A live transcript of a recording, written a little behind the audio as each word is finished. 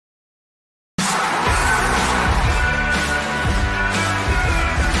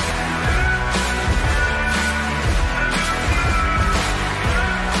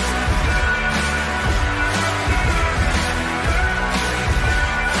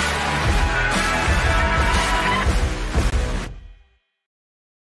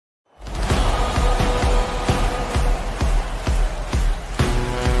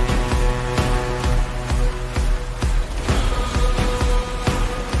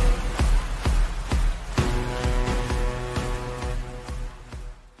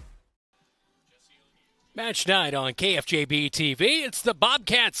Match night on KFJB-TV. It's the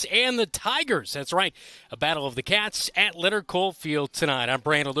Bobcats and the Tigers. That's right, a battle of the Cats at Leonard Field tonight. I'm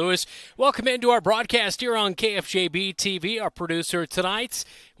Brandon Lewis. Welcome into our broadcast here on KFJB-TV. Our producer tonight,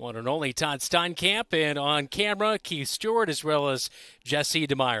 one and only Todd Steinkamp, and on camera, Keith Stewart, as well as Jesse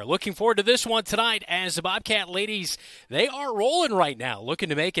DeMeyer. Looking forward to this one tonight as the Bobcat ladies, they are rolling right now, looking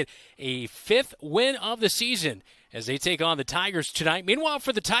to make it a fifth win of the season as they take on the Tigers tonight. Meanwhile,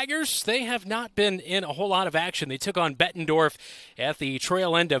 for the Tigers, they have not been in a whole lot of action. They took on Bettendorf at the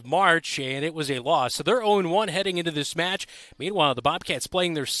trail end of March, and it was a loss. So they're 0-1 heading into this match. Meanwhile, the Bobcats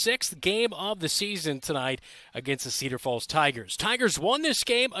playing their sixth game of the season tonight against the Cedar Falls Tigers. Tigers won this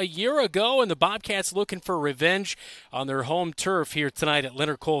game a year ago, and the Bobcats looking for revenge on their home turf here tonight at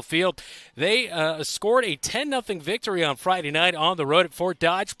Leonard Field. They scored a 10-0 victory on Friday night on the road at Fort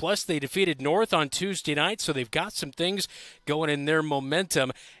Dodge, plus they defeated North on Tuesday night, so they've got some things going in their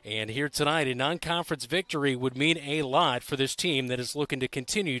momentum. And here tonight, a non-conference victory would mean a lot for this team that is looking to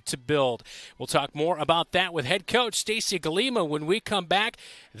continue to build. We'll talk more about that with head coach Stacy Galima when we come back.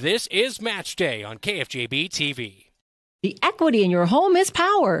 This is Match Day on KFJB-TV. The equity in your home is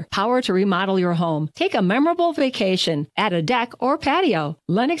power. Power to remodel your home. Take a memorable vacation. Add a deck or patio.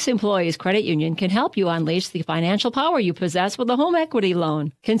 Lennox Employees Credit Union can help you unleash the financial power you possess with a home equity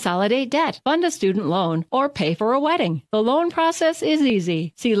loan. Consolidate debt, fund a student loan, or pay for a wedding. The loan process is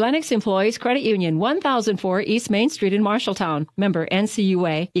easy. See Lennox Employees Credit Union, 1004 East Main Street in Marshalltown. Member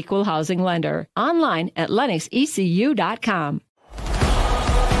NCUA, Equal Housing Lender. Online at lennoxecu.com.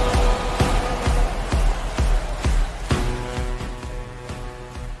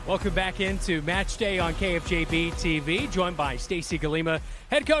 Welcome back into Match Day on KFJB-TV, joined by Stacy Galima,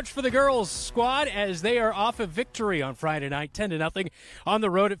 head coach for the girls squad, as they are off a victory on Friday night, 10-0 on the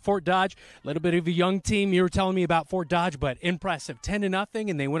road at Fort Dodge. A little bit of a young team you were telling me about Fort Dodge, but impressive, 10-0,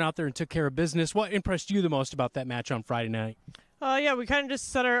 and they went out there and took care of business. What impressed you the most about that match on Friday night? Yeah, we kind of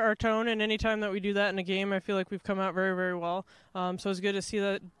just set our tone, and any time that we do that in a game, I feel like we've come out very, very well. So it's good to see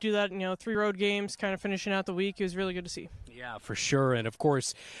that, do that, 3 road games, kind of finishing out the week. It was really good to see. Yeah, for sure. And, of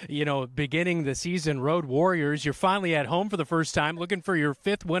course, beginning the season, Road Warriors, you're finally at home for the first time, looking for your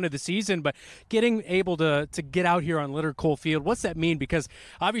 5th win of the season, but getting able to get out here on Leonard Field, what's that mean? Because,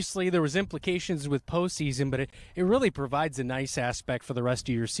 obviously, there was implications with postseason, but it really provides a nice aspect for the rest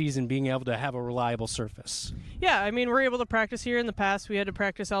of your season, being able to have a reliable surface. Yeah, I mean, we're able to practice here. In the past, we had to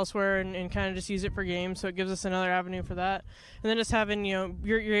practice elsewhere and kind of just use it for games, so it gives us another avenue for that. And then just having,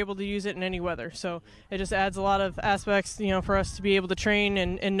 you're able to use it in any weather. So it just adds a lot of aspects, for us to be able to train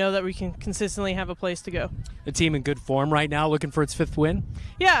and know that we can consistently have a place to go. The team in good form right now, looking for its 5th win?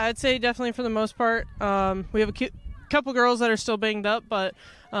 Yeah, I'd say definitely for the most part. We have a couple girls that are still banged up, but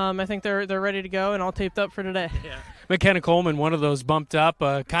I think they're ready to go and all taped up for today. Yeah. McKenna Coleman, one of those bumped up,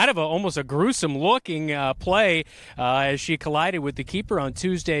 kind of almost a gruesome-looking play as she collided with the keeper on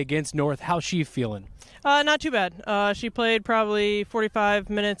Tuesday against North. How's she feeling? Not too bad. She played probably 45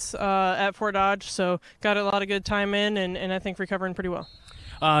 minutes at Fort Dodge, so got a lot of good time in, and I think recovering pretty well.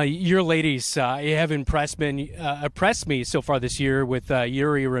 Your ladies have impressed me so far this year with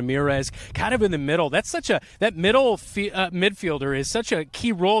Yuri Ramirez, kind of in the middle. That middle midfielder is such a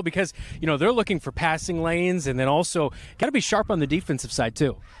key role because they're looking for passing lanes, and then also got to be sharp on the defensive side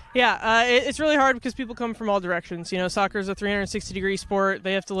too. Yeah, it's really hard because people come from all directions. Soccer is a 360-degree sport.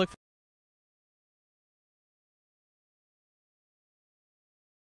 They have to look for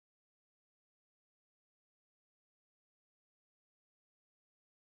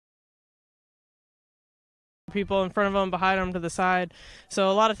people in front of them, behind them, to the side.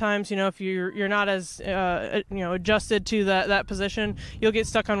 So a lot of times, if you're not as adjusted to that position, you'll get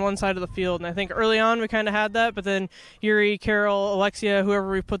stuck on one side of the field. And I think early on we kind of had that, but then Yuri, Carol, Alexia,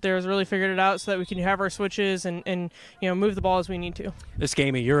 whoever we put there has really figured it out so that we can have our switches and move the ball as we need to. This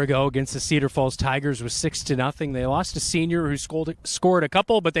game a year ago against the Cedar Falls Tigers was 6-0. They lost a senior who scored a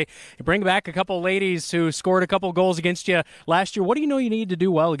couple, but they bring back a couple ladies who scored a couple goals against you last year. What do you need to do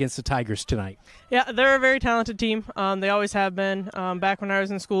well against the Tigers tonight? Yeah, they're a very talented team. They always have been. Back when I was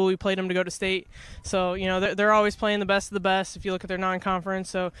in school, we played them to go to state. So, they're always playing the best of the best if you look at their non-conference.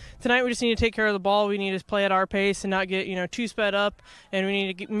 So tonight we just need to take care of the ball. We need to play at our pace and not get, too sped up. And we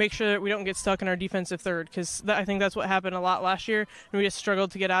need to make sure that we don't get stuck in our defensive third, because I think that's what happened a lot last year. And we just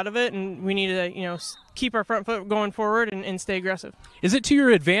struggled to get out of it, and we need to, keep our front foot going forward and stay aggressive. Is it to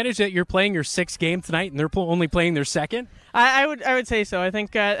your advantage that you're playing your 6th game tonight and they're only playing their 2nd? I would say so. I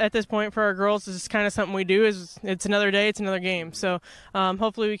think at this point for our girls, this is kind of something we do. It's another day, it's another game. So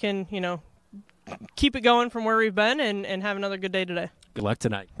hopefully we can keep it going from where we've been and have another good day today. Good luck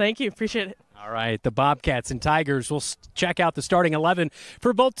tonight. Thank you. Appreciate it. All right, the Bobcats and Tigers will check out the starting 11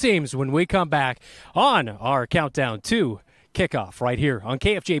 for both teams when we come back on our countdown to kickoff right here on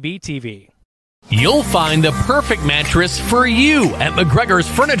KFJB-TV. You'll find the perfect mattress for you at McGregor's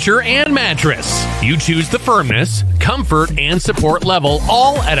Furniture and Mattress. You choose the firmness, comfort, and support level,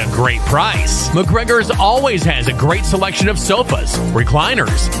 all at a great price. McGregor's always has a great selection of sofas,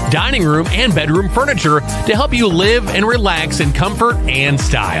 recliners, dining room, and bedroom furniture to help you live and relax in comfort and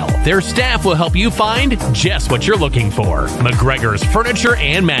style. Their staff will help you find just what you're looking for. McGregor's Furniture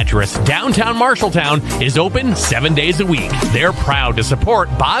and Mattress, downtown Marshalltown, is open 7 days a week. They're proud to support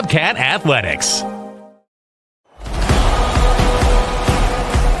Bobcat Athletics.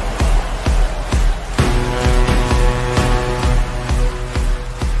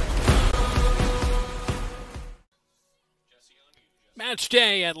 Match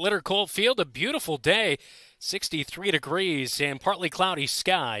day at Leonard Field, a beautiful day, 63 degrees and partly cloudy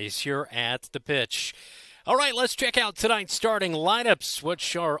skies here at the pitch. All right, let's check out tonight's starting lineups,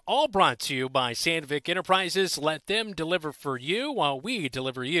 which are all brought to you by Sandvik Enterprises. Let them deliver for you while we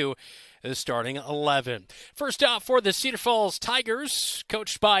deliver you the starting 11. First off for the Cedar Falls Tigers,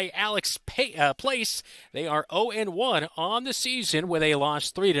 coached by Alex Place. They are 0-1 on the season with a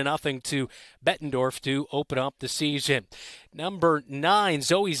loss 3-0 to Bettendorf to open up the season. Number 9,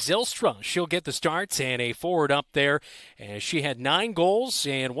 Zoe Zylstra. She'll get the starts and a forward up there. And she had 9 goals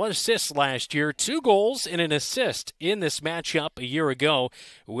and 1 assist last year. 2 goals and an assist in this matchup a year ago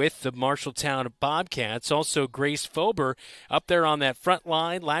with the Marshalltown Bobcats. Also Grace Fober up there on that front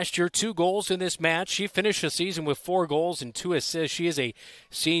line. Last year, 2 goals in this match. She finished the season with 4 goals and 2 assists. She is a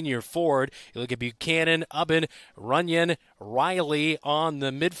senior forward. You look at Buchanan, Ubben, Runyon, Riley on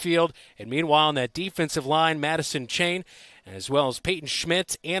the midfield. And meanwhile, on that defensive line, Madison Chain, as well as Peyton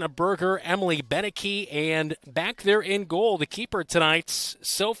Schmidt, Anna Berger, Emily Beneke, and back there in goal, the keeper tonight's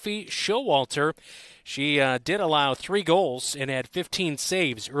Sophie Showalter. She did allow 3 goals and had 15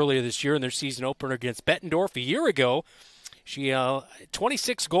 saves earlier this year in their season opener against Bettendorf a year ago. She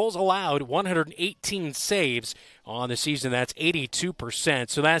 26 goals allowed, 118 saves on the season. That's 82%.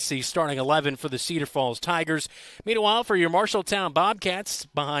 So that's the starting 11 for the Cedar Falls Tigers. Meanwhile, for your Marshalltown Bobcats,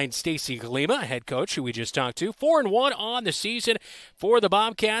 behind Stacy Galima, head coach, who we just talked to, 4-1 on the season for the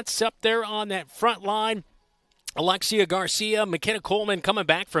Bobcats. Up there on that front line, Alexia Garcia, McKenna Coleman coming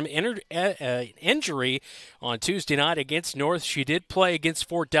back from injury on Tuesday night against North. She did play against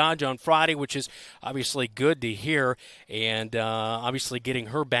Fort Dodge on Friday, which is obviously good to hear. And obviously getting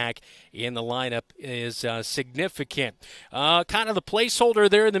her back in the lineup is significant. Kind of the placeholder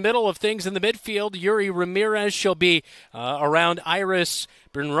there in the middle of things in the midfield, Yuri Ramirez. She'll be around Iris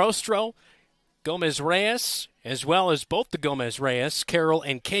Bernrostro, Gomez Reyes, as well as both the Gomez Reyes, Carol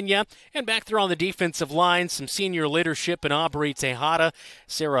and Kenya. And back there on the defensive line, some senior leadership in Aubrey Tejada,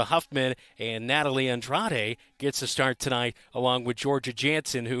 Sarah Huffman, and Natalie Andrade gets a start tonight, along with Georgia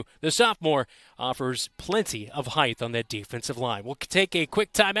Jansen, who, the sophomore, offers plenty of height on that defensive line. We'll take a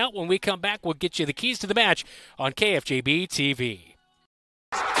quick timeout. When we come back, we'll get you the keys to the match on KFJB-TV.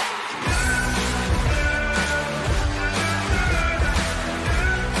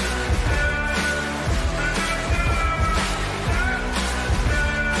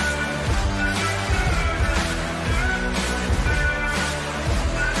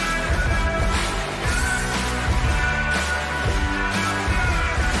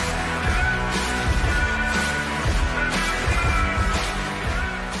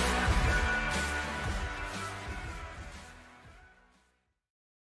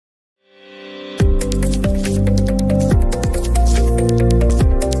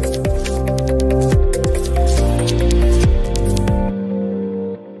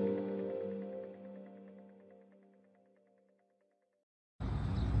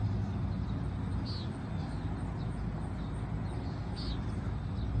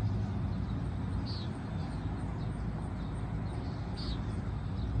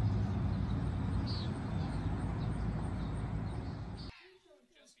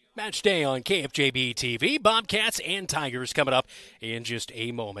 Match day on KFJB-TV. Bobcats and Tigers coming up in just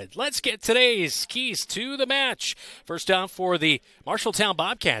a moment. Let's get today's keys to the match. First off for the Marshalltown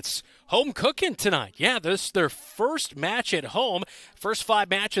Bobcats, home cooking tonight. Yeah, this is their first match at home. First 5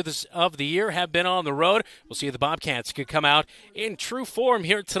 matches of the year have been on the road. We'll see if the Bobcats could come out in true form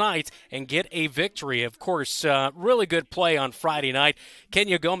here tonight and get a victory. Of course, really good play on Friday night.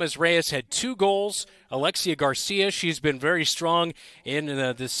 Kenya Gomez-Reyes had 2 goals. Alexia Garcia, she's been very strong in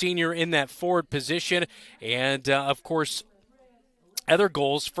the senior in that forward position. And, of course, other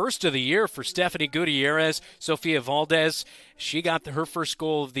goals, first of the year for Stephanie Gutierrez. Sofia Valdez, she got her first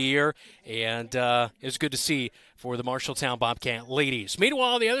goal of the year, and it was good to see for the Marshalltown Bobcat ladies.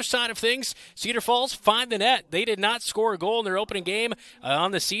 Meanwhile, on the other side of things, Cedar Falls find the net. They did not score a goal in their opening game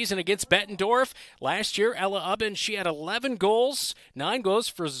on the season against Bettendorf. Last year, Ella Ubben, she had 11 goals, 9 goals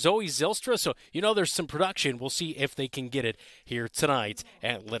for Zoe Zylstra. So, there's some production. We'll see if they can get it here tonight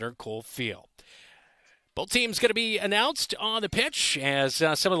at Leonard Cole Field. Both teams going to be announced on the pitch as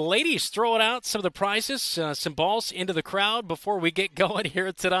some of the ladies throw it out, some of the prizes, some balls into the crowd before we get going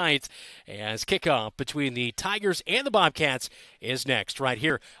here tonight. As kickoff between the Tigers and the Bobcats is next right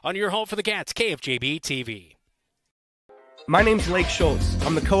here on your home for the Cats, KFJB-TV. My name's Lake Schultz.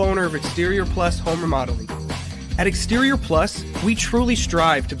 I'm the co-owner of Exterior Plus Home Remodeling. At Exterior Plus, we truly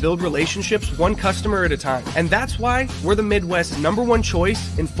strive to build relationships one customer at a time. And that's why we're the Midwest's #1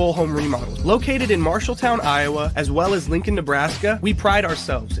 choice in full home remodels. Located in Marshalltown, Iowa, as well as Lincoln, Nebraska, we pride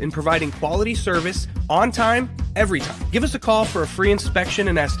ourselves in providing quality service on time, every time. Give us a call for a free inspection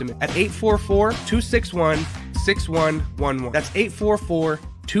and estimate at 844-261-6111. That's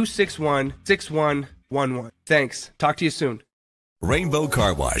 844-261-6111. Thanks. Talk to you soon. Rainbow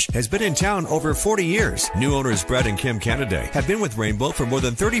Car Wash has been in town over 40 years. New owners Brad and Kim Canaday have been with Rainbow for more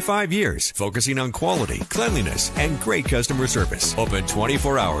than 35 years, focusing on quality, cleanliness, and great customer service. Open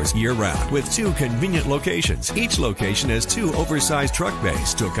 24 hours year-round with 2 convenient locations. Each location has 2 oversized truck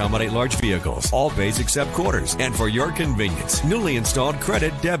bays to accommodate large vehicles. All bays except quarters. And for your convenience, newly installed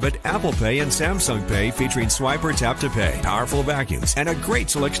credit, debit, Apple Pay, and Samsung Pay featuring Swipe or Tap to Pay, powerful vacuums, and a great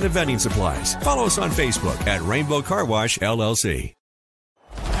selection of vending supplies. Follow us on Facebook at Rainbow Car Wash, LLC.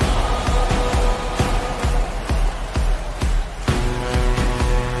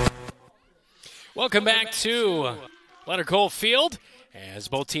 Welcome back to Leonard Cole Field. As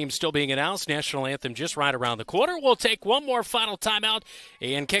both teams still being announced, national anthem just right around the corner. We'll take one more final timeout,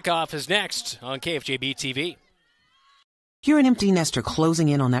 and kickoff is next on KFJB-TV. You're an empty nester closing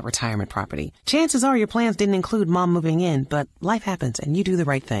in on that retirement property. Chances are your plans didn't include mom moving in, but life happens and you do the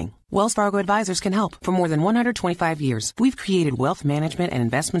right thing. Wells Fargo Advisors can help. For more than 125 years, we've created wealth management and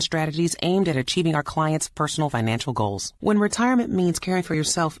investment strategies aimed at achieving our clients' personal financial goals. When retirement means caring for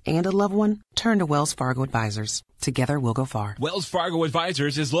yourself and a loved one, turn to Wells Fargo Advisors. Together, we'll go far. Wells Fargo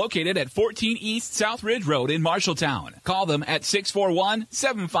Advisors is located at 14 East South Ridge Road in Marshalltown. Call them at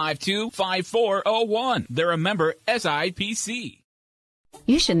 641-752-5401. They're a member SIPC.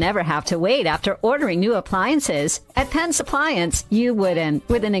 You should never have to wait after ordering new appliances. At Penn's Appliance, you wouldn't.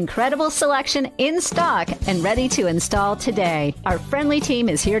 With an incredible selection in stock and ready to install today. Our friendly team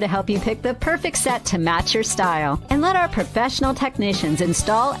is here to help you pick the perfect set to match your style. And let our professional technicians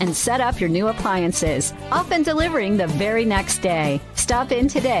install and set up your new appliances, often delivering the very next day. Stop in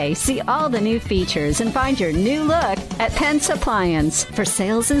today, see all the new features, and find your new look at Penn's Appliance. For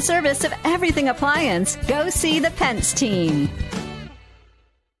sales and service of everything appliance, go see the Pence team.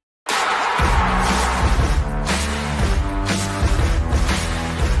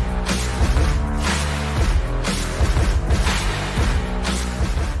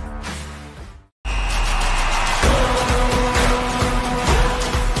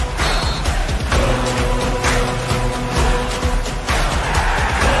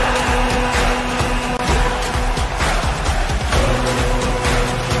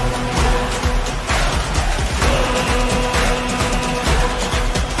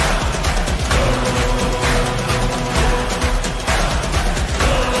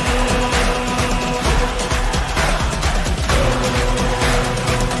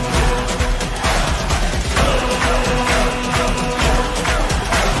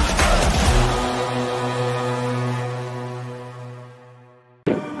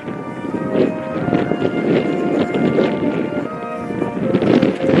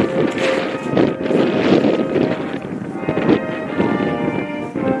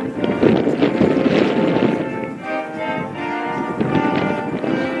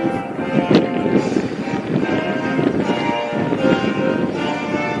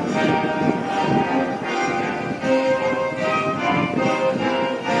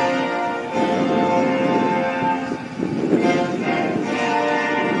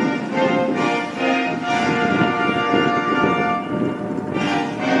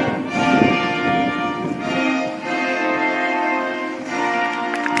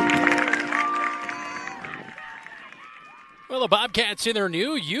 The Bobcats in their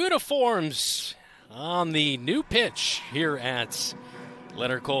new uniforms on the new pitch here at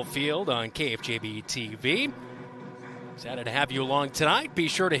Leonard Cole Field on KFJB-TV. Excited to have you along tonight. Be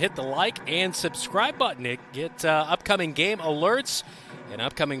sure to hit the like and subscribe button to get upcoming game alerts and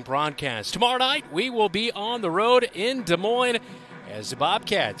upcoming broadcasts. Tomorrow night, we will be on the road in Des Moines as the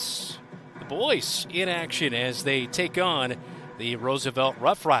Bobcats, the boys, in action as they take on the Roosevelt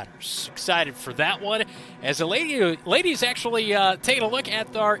Rough Riders. Excited for that one. As the ladies actually taking a look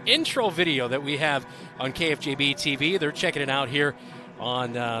at our intro video that we have on KFJB-TV. They're checking it out here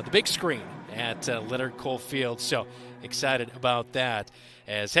on the big screen at Leonard Cole Field. So excited about that.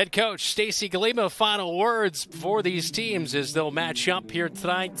 As head coach Stacy Galima, final words for these teams as they'll match up here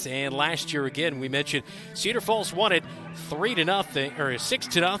tonight. And last year, again, we mentioned Cedar Falls won it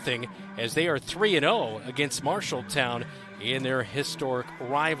 6-0, as they are 3-0 against Marshalltown in their historic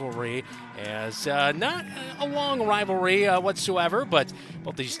rivalry. As not a long rivalry whatsoever, but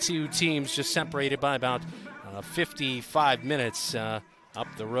both these two teams just separated by about 55 minutes up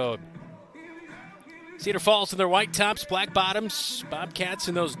the road. Cedar Falls in their white tops, black bottoms. Bobcats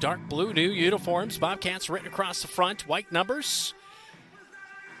in those dark blue new uniforms. Bobcats written across the front, white numbers.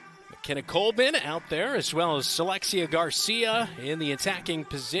 McKenna Coleman out there, as well as Alexia Garcia in the attacking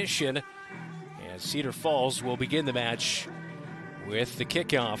position. As Cedar Falls will begin the match with the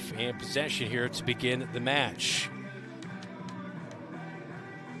kickoff and possession here to begin the match.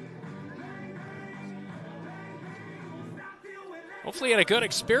 Hopefully you had a good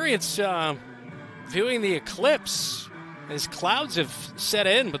experience viewing the eclipse, as clouds have set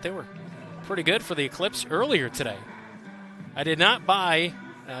in, but they were pretty good for the eclipse earlier today. I did not buy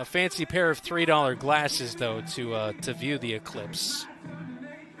a fancy pair of $3 glasses, though, to view the eclipse.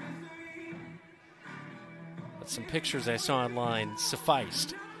 But some pictures I saw online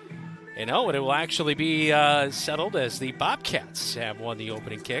sufficed. And it will actually be settled as the Bobcats have won the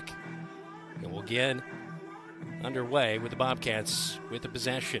opening kick. And we'll get underway with the Bobcats with the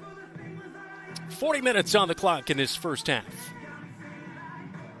possession. 40 minutes on the clock in this first half.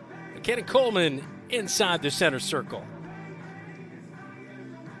 McKenna Coleman inside the center circle.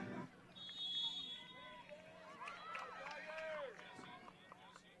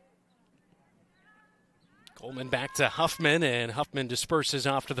 Coleman back to Huffman, and Huffman disperses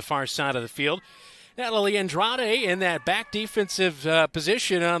off to the far side of the field. Natalie Andrade in that back defensive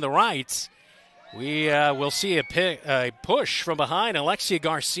position on the right. We will see a push from behind. Alexia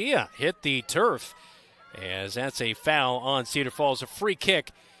Garcia hit the turf, as that's a foul on Cedar Falls, a free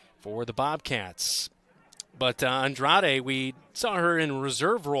kick for the Bobcats. But Andrade, we saw her in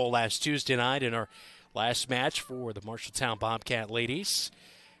reserve role last Tuesday night in our last match for the Marshalltown Bobcat ladies,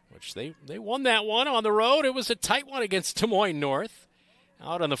 which they won that one on the road. It was a tight one against Des Moines North.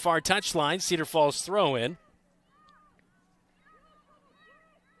 Out on the far touchline, Cedar Falls throw in.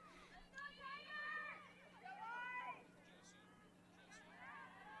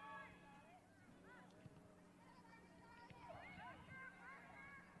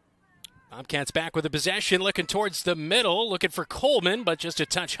 Bobcats back with the possession, looking towards the middle, looking for Coleman, but just a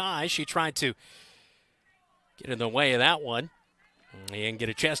touch high. She tried to get in the way of that one and get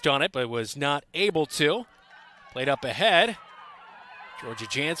a chest on it, but was not able to. Played up ahead. Georgia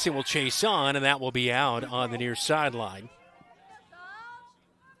Jansen will chase on, and that will be out on the near sideline.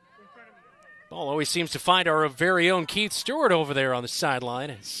 Ball always seems to find our very own Keith Stewart over there on the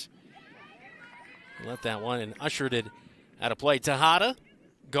sideline. Let that one and ushered it out of play. Tejada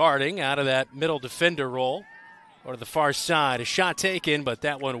guarding out of that middle defender role or to the far side. A shot taken, but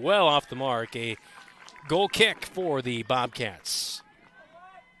that one well off the mark. A goal kick for the Bobcats.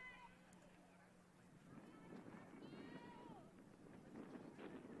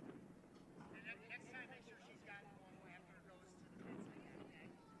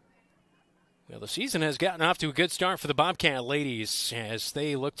 Well, the season has gotten off to a good start for the Bobcat ladies as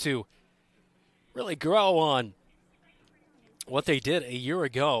they look to really grow on what they did a year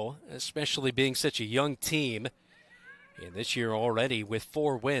ago, especially being such a young team. And this year already with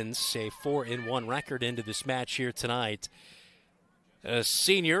 4 wins, a 4-1 record into this match here tonight. A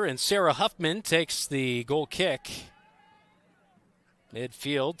senior and Sarah Huffman takes the goal kick.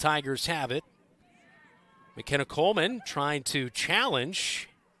 Midfield, Tigers have it. McKenna Coleman trying to challenge.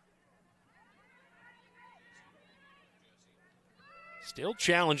 Still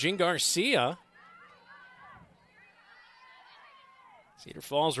challenging Garcia. Cedar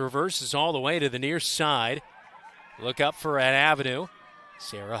Falls reverses all the way to the near side. Look up for an avenue.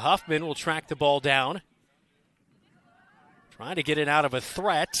 Sarah Huffman will track the ball down. Trying to get it out of a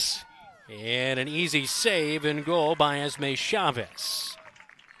threat. And an easy save and goal by Esme Chavez.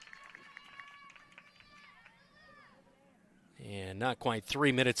 And not quite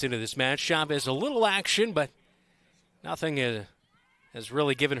 3 minutes into this match. Chavez a little action, but nothing has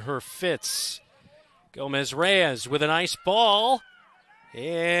really given her fits. Gomez Reyes with a nice ball.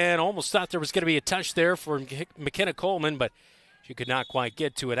 And almost thought there was going to be a touch there for McKenna Coleman, but she could not quite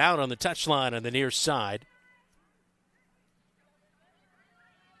get to it. Out on the touchline on the near side.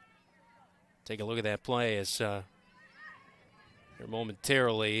 Take a look at that play as here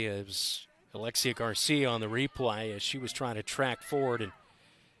momentarily as Alexia Garcia on the replay as she was trying to track forward and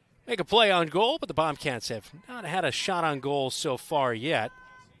make a play on goal, but the Bobcats have not had a shot on goal so far yet.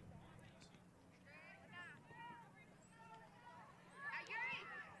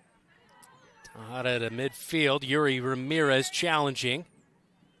 Tejada to midfield. Yuri Ramirez challenging.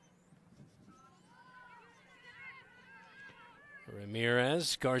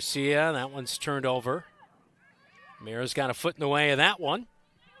 Ramirez, Garcia, that one's turned over. Ramirez got a foot in the way of that one.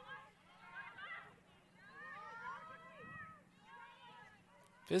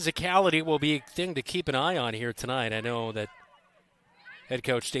 Physicality will be a thing to keep an eye on here tonight. I know that head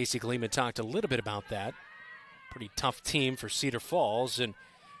coach Stacy Gleeman talked a little bit about that. Pretty tough team for Cedar Falls, and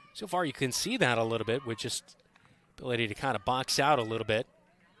so far you can see that a little bit with just ability to kind of box out a little bit.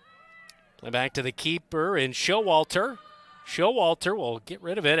 Play back to the keeper and Showalter. Showalter will get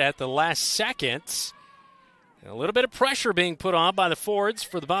rid of it at the last second. And a little bit of pressure being put on by the forwards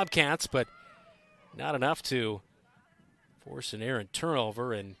for the Bobcats, but not enough to force an errant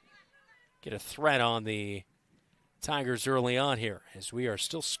turnover and get a threat on the Tigers early on here as we are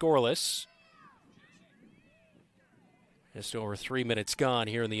still scoreless. Just over 3 minutes gone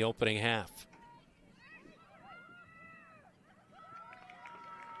here in the opening half.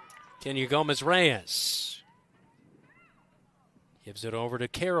 Kenya Gomez-Reyes gives it over to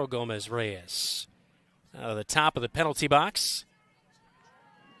Caro Gomez-Reyes. Out of the top of the penalty box.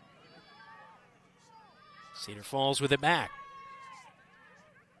 Cedar Falls with it back.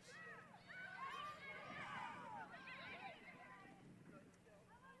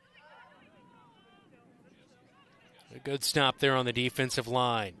 A good stop there on the defensive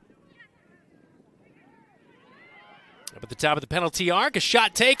line. Up at the top of the penalty arc, a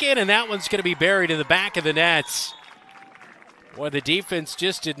shot taken, and that one's going to be buried in the back of the nets. Boy, the defense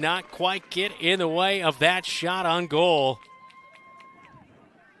just did not quite get in the way of that shot on goal.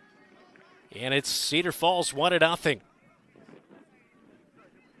 And it's Cedar Falls 1-0.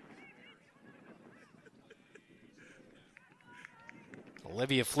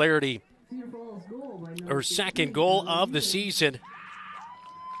 Olivia Flaherty, her second goal of the season.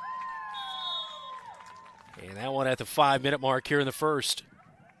 And that one at the 5-minute mark here in the first.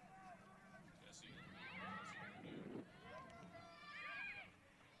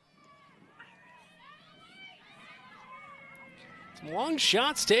 Some long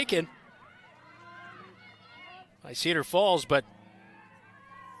shots taken by Cedar Falls, but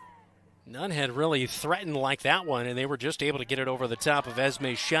none had really threatened like that one, and they were just able to get it over the top of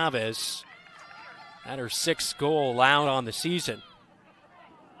Esme Chavez. At her 6th goal allowed on the season.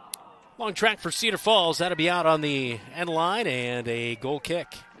 Long track for Cedar Falls. That'll be out on the end line and a goal kick.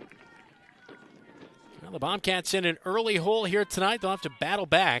 Well, the Bobcats in an early hole here tonight. They'll have to battle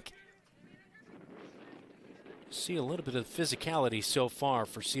back. See a little bit of physicality so far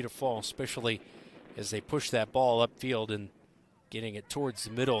for Cedar Falls, especially as they push that ball upfield and getting it towards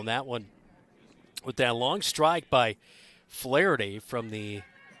the middle. And that one with that long strike by Flaherty from the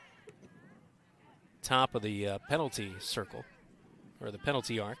top of the penalty circle, or the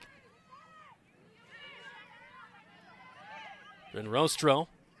penalty arc. And Rostro,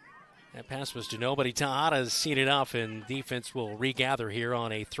 that pass was to nobody. Tejada has seen it off, and defense will regather here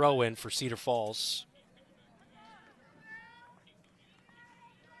on a throw-in for Cedar Falls.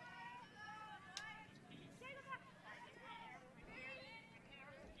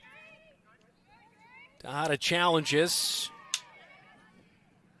 Tejada challenges.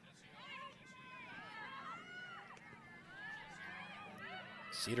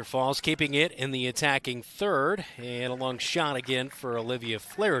 Cedar Falls keeping it in the attacking third, and a long shot again for Olivia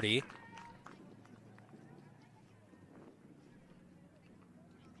Flaherty.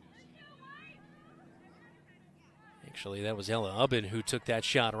 Actually, that was Ella Ubben who took that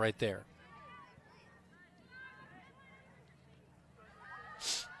shot right there.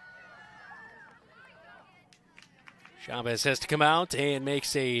 Chavez has to come out and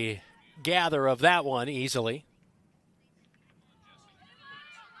makes a gather of that one easily.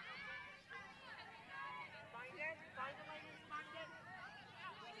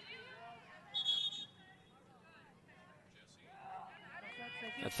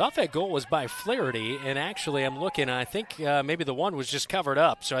 I thought that goal was by Flaherty, and actually I'm looking, I think maybe the one was just covered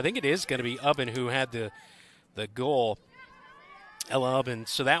up. So I think it is going to be Ubben who had the goal, Ella Ubben.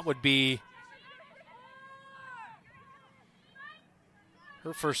 So that would be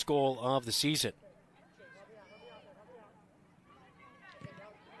her first goal of the season.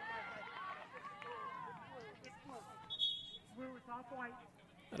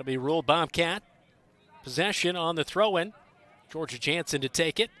 That'll be ruled Bobcat. Possession on the throw-in. Georgia Jansen to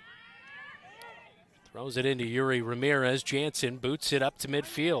take it. Throws it into Yuri Ramirez. Jansen boots it up to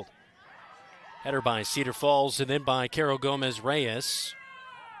midfield. Header by Cedar Falls and then by Caro Gomez-Reyes.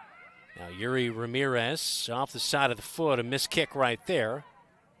 Now Yuri Ramirez off the side of the foot. A missed kick right there.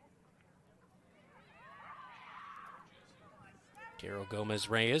 Caro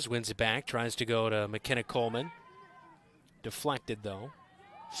Gomez-Reyes wins it back. Tries to go to McKenna Coleman. Deflected, though.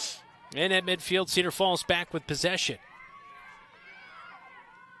 And at midfield, Cedar Falls back with possession.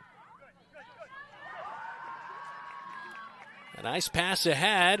 A nice pass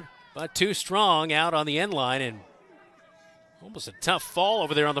ahead, but too strong out on the end line. And almost a tough fall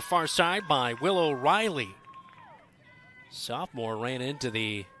over there on the far side by Willow Riley. Sophomore ran into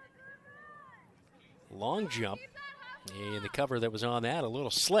the long jump. And the cover that was on that, a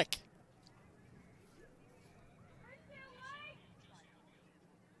little slick.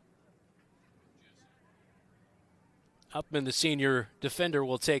 Upman, the senior defender,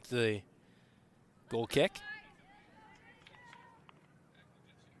 will take the goal kick.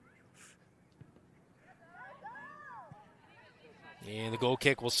 And the goal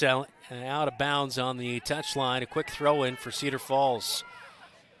kick will sail out of bounds on the touchline. A quick throw in for Cedar Falls.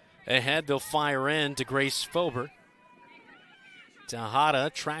 Ahead, they'll fire in to Grace Fober. Tejada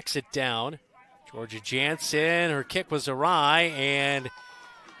tracks it down. Georgia Jansen, her kick was awry, and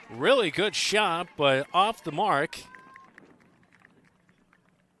really good shot, but off the mark.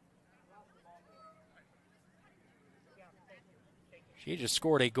 She just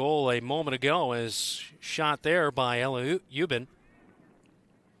scored a goal a moment ago as shot there by Ella Euban.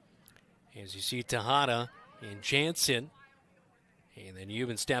 As you see Tejada and Jansen. And then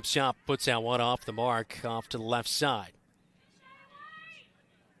Euban steps up, puts that one off the mark, off to the left side.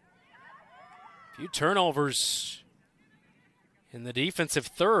 A few turnovers in the defensive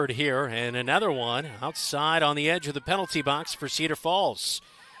third here, and another one outside on the edge of the penalty box for Cedar Falls.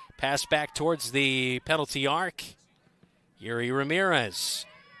 Pass back towards the penalty arc. Yuri Ramirez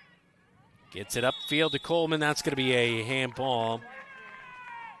gets it upfield to Coleman. That's going to be a handball.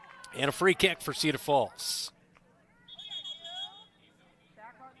 And a free kick for Cedar Falls.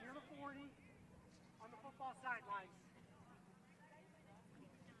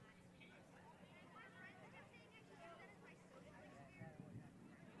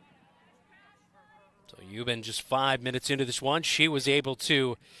 So Euban just 5 minutes into this one. She was able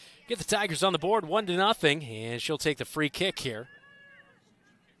to get the Tigers on the board 1-0, and she'll take the free kick here.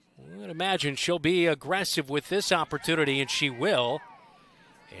 I would imagine she'll be aggressive with this opportunity, and she will.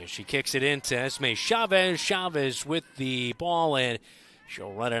 And she kicks it into Esme Chavez. Chavez with the ball, and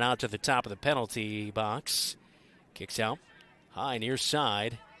she'll run it out to the top of the penalty box. Kicks out high near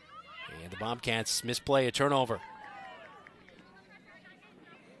side, and the Bobcats misplay a turnover.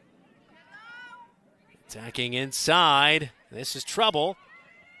 Attacking inside. This is trouble.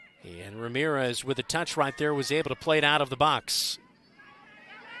 And Ramirez with a touch right there was able to play it out of the box.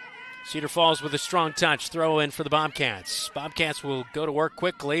 Cedar Falls with a strong touch. Throw in for the Bobcats. Bobcats will go to work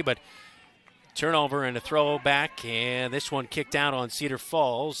quickly, but turnover and a throw back. And this one kicked out on Cedar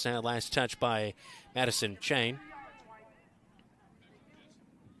Falls. And last touch by Madison Chain.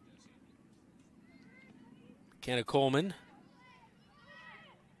 Kenna Coleman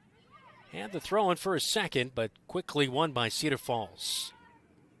had the throw in for a second, but quickly won by Cedar Falls.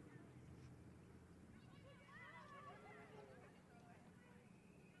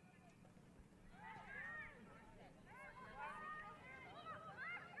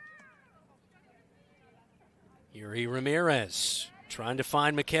 Yuri Ramirez trying to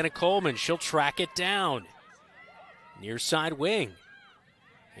find McKenna Coleman. She'll track it down. Near side wing.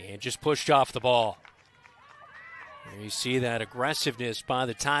 And just pushed off the ball. There you see that aggressiveness by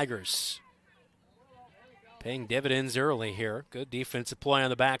the Tigers. Paying dividends early here. Good defensive play on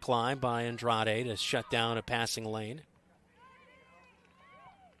the back line by Andrade to shut down a passing lane.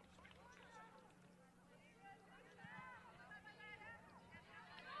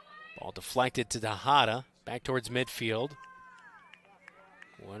 Ball deflected to Tejada. Back towards midfield.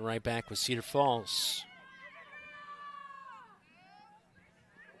 One right back with Cedar Falls.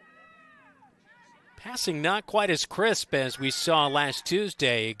 Passing not quite as crisp as we saw last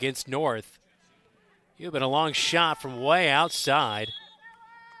Tuesday against North. You've been a long shot from way outside.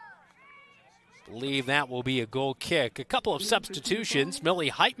 Believe that will be a goal kick. A couple of substitutions.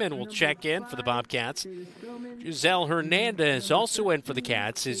 Millie Heitman will check in for the Bobcats. Giselle Hernandez also in for the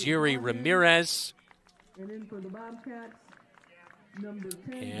Cats as Yuri Ramirez.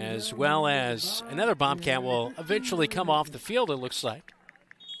 As well as another Bobcat will eventually come off the field, it looks like.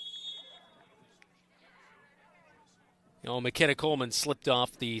 You know, McKenna Coleman slipped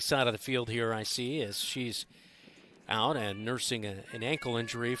off the side of the field here, I see, as she's out and nursing an ankle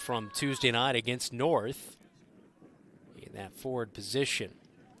injury from Tuesday night against North in that forward position.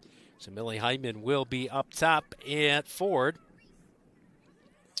 So Millie Heitman will be up top at forward.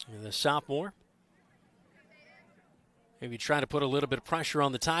 And the sophomore maybe trying to put a little bit of pressure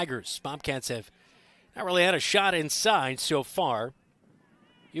on the Tigers. Bobcats have not really had a shot inside so far.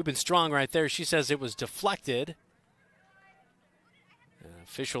 You've been strong right there. She says it was deflected.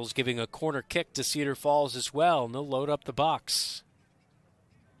 Officials giving a corner kick to Cedar Falls as well. And they'll load up the box.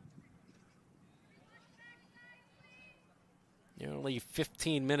 Nearly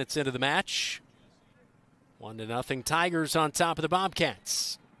 15 minutes into the match. 1-0 Tigers on top of the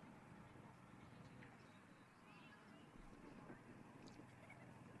Bobcats.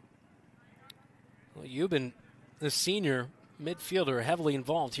 Well, Euban, the senior midfielder, heavily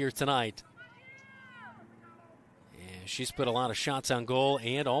involved here tonight. And she's put a lot of shots on goal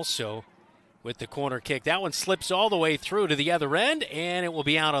and also with the corner kick. That one slips all the way through to the other end, and it will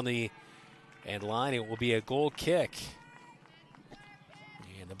be out on the end line. It will be a goal kick.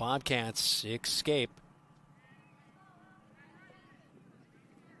 And the Bobcats escape.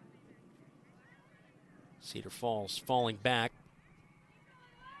 Cedar Falls falling back.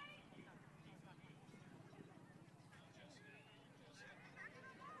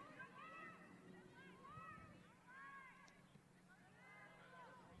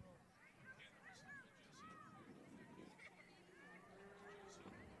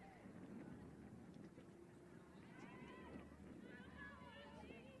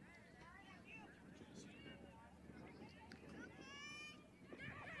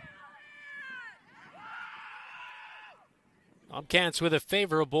 Bobcats with a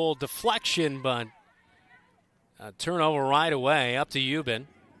favorable deflection, but a turnover right away up to Euban.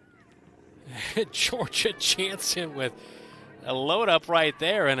 Georgia Jansen with a load up right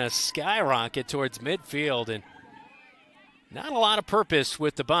there and a skyrocket towards midfield. And not a lot of purpose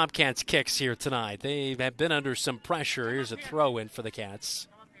with the Bobcats kicks here tonight. They have been under some pressure. Here's a throw in for the Cats.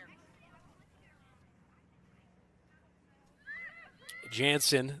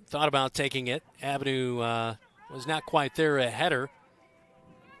 Jansen thought about taking it. Avenue was not quite there, a header.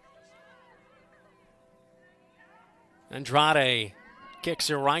 Andrade kicks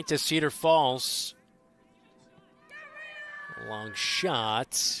it right to Cedar Falls. A long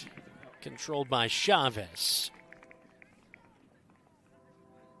shot, controlled by Chavez.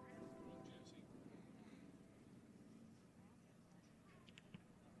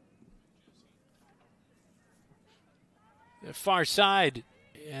 The far side,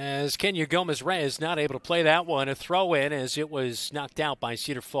 as Kenya Gomez-Reyes not able to play that one. A throw in as it was knocked out by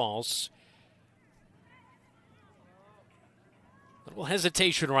Cedar Falls. A little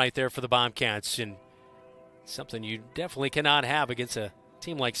hesitation right there for the Bobcats, and something you definitely cannot have against a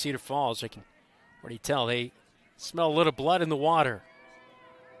team like Cedar Falls. I can already tell they smell a little blood in the water.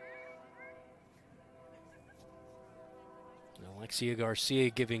 Alexia Garcia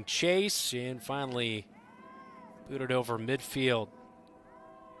giving chase and finally booted over midfield.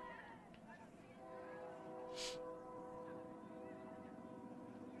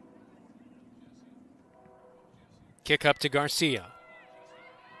 Kick up to Garcia.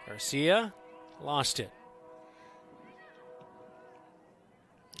 Garcia lost it.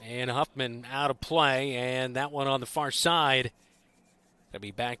 And Huffman out of play, and that one on the far side. That'll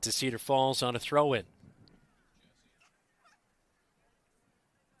be back to Cedar Falls on a throw-in.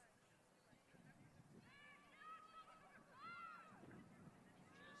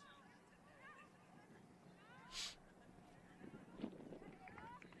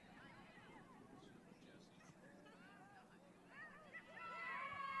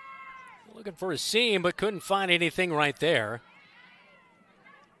 Looking for a seam, but couldn't find anything right there.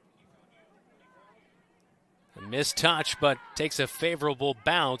 A missed touch, but takes a favorable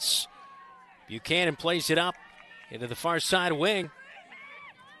bounce. Buchanan plays it up into the far side wing.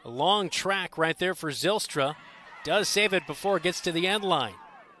 A long track right there for Zylstra. Does save it before it gets to the end line.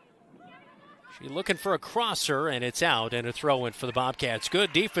 She's looking for a crosser, and it's out, and a throw-in for the Bobcats.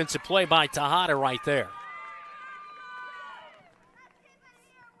 Good defensive play by Tejada right there.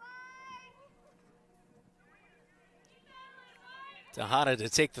 Tejada to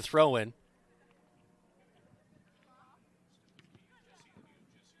take the throw in.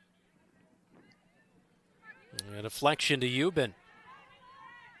 A deflection to Euban.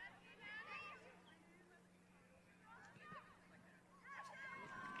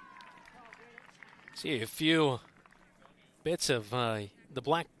 See a few bits of the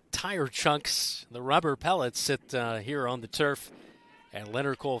black tire chunks, the rubber pellets sit here on the turf at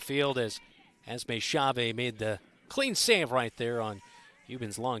Leonard Cole Field as Esme Chavez made the clean save right there on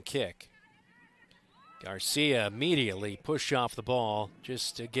Euban's long kick. Garcia immediately pushed off the ball.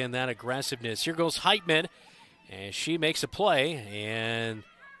 Just, again, that aggressiveness. Here goes Heitman, and she makes a play, and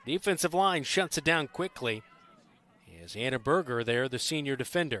defensive line shuts it down quickly. Is Anna Berger there, the senior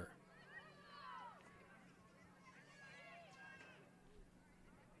defender.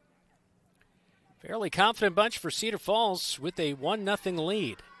 Fairly confident bunch for Cedar Falls with a 1-0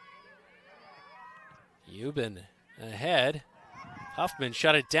 lead. Euban ahead. Huffman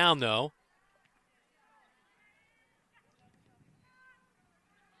shut it down, though.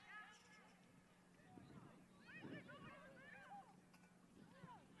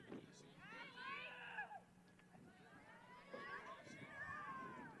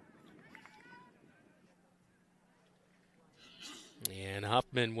 And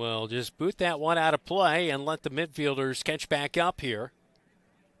Huffman will just boot that one out of play and let the midfielders catch back up here.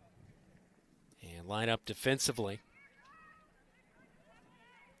 And line up defensively.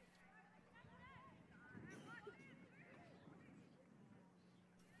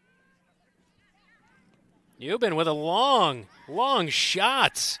 Euban with a long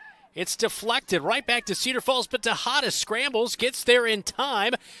shot. It's deflected right back to Cedar Falls, but Tejada scrambles, gets there in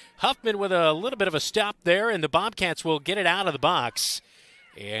time. Huffman with a little bit of a stop there, and the Bobcats will get it out of the box.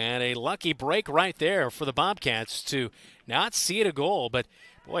 And a lucky break right there for the Bobcats to not see it a goal. But,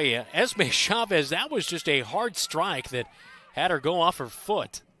 boy, Esme Chavez, that was just a hard strike that had her go off her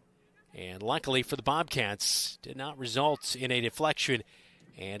foot. And luckily for the Bobcats, did not result in a deflection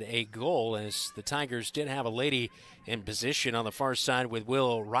and a goal, as the Tigers did have a lady in position on the far side with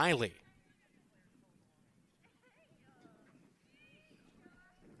Will Riley.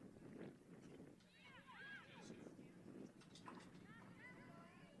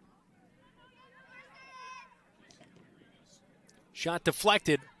 Shot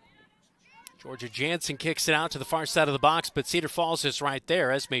deflected. Georgia Jansen kicks it out to the far side of the box, but Cedar Falls is right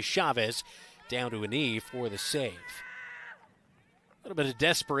there. Esme Chavez down to a knee for the save. A little bit of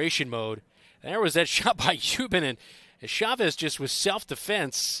desperation mode. There was that shot by Euban, and Chavez just was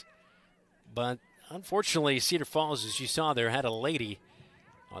self-defense. But unfortunately, Cedar Falls, as you saw there, had a lady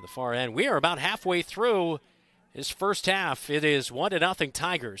on the far end. We are about halfway through this first half. It is 1-0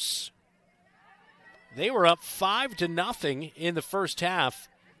 Tigers. They were up 5-0 in the first half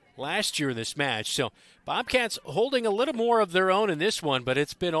last year in this match. So Bobcats holding a little more of their own in this one, but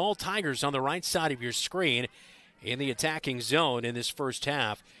it's been all Tigers on the right side of your screen in the attacking zone in this first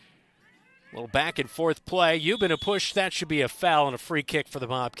half. A little back and forth play. Euban a push. That should be a foul and a free kick for the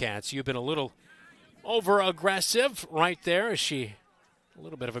Bobcats. Euban a little over aggressive right there, as she a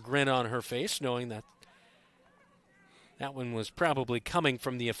little bit of a grin on her face, knowing that that one was probably coming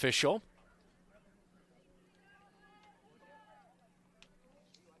from the official.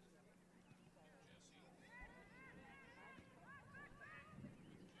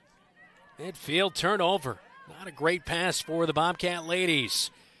 Midfield turnover. Not a great pass for the Bobcat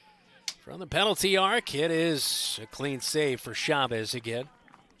ladies. From the penalty arc, it is a clean save for Chavez again.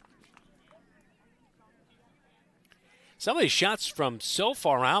 Some of these shots from so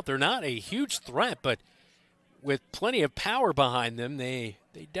far out, they're not a huge threat, but with plenty of power behind them, they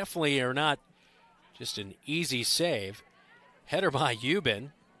definitely are not just an easy save. Header by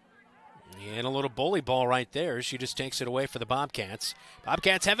Euban. And a little bully ball right there. She just takes it away for the Bobcats.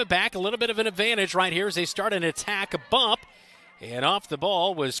 Bobcats have it back. A little bit of an advantage right here as they start an attack, a bump. And off the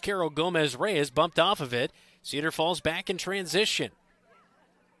ball was Carol Gomez-Reyes, bumped off of it. Cedar Falls back in transition.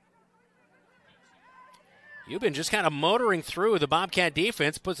 Euban just kind of motoring through the Bobcat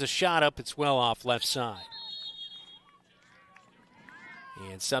defense, puts a shot up. It's well off left side.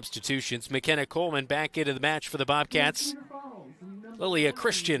 And substitutions. McKenna Coleman back into the match for the Bobcats. Lilia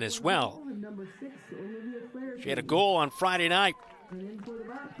Christian as well. She had a goal on Friday night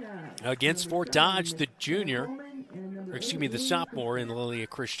against Fort Dodge, the the sophomore in Lilia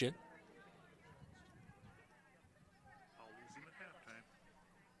Christian.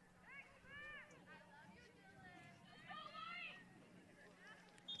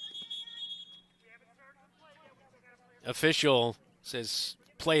 Official says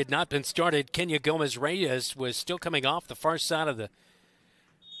play had not been started. Kenya Gomez-Reyes was still coming off the far side of the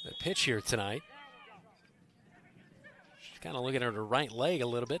pitch here tonight. She's kind of looking at her right leg a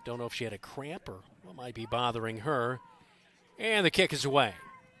little bit. Don't know if she had a cramp or what might be bothering her. And the kick is away.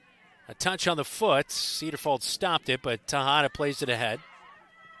 A touch on the foot. Cedar Falls stopped it, but Tejada plays it ahead.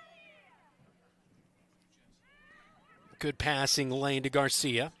 Good passing lane to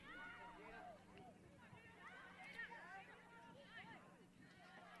Garcia.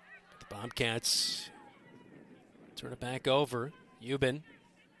 The Bobcats turn it back over. Euban.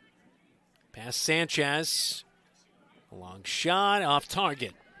 Pass Sanchez. A long shot off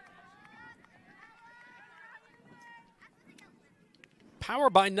target. power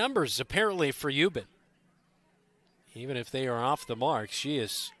by numbers, apparently, for Euban. Even if they are off the mark, she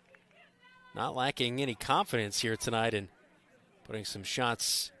is not lacking any confidence here tonight in putting some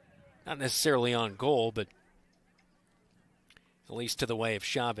shots, not necessarily on goal, but at least to the way of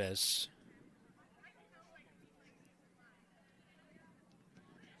Chavez.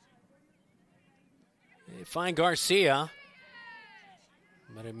 They find Garcia,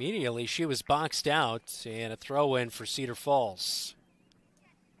 but immediately she was boxed out, and a throw in for Cedar Falls.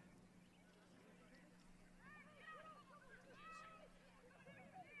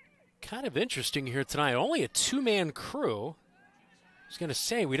 Kind of interesting here tonight. Only a two-man crew. I was going to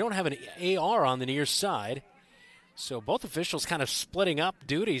say, we don't have an AR on the near side. So both officials kind of splitting up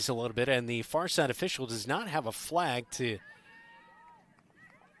duties a little bit, and the far side official does not have a flag to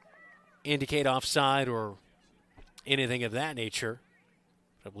indicate offside or anything of that nature.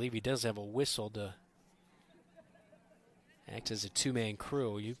 I believe he does have a whistle to act as a two-man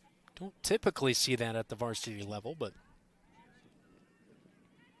crew. You don't typically see that at the varsity level, but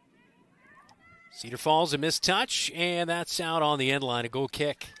Cedar Falls, a missed touch, and that's out on the end line, a goal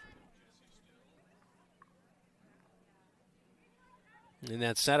kick. In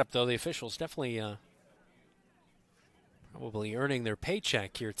that setup, though, the officials definitely probably earning their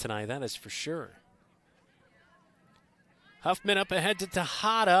paycheck here tonight, that is for sure. Huffman up ahead to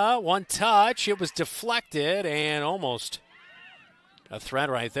Tejada, one touch, it was deflected, and almost a threat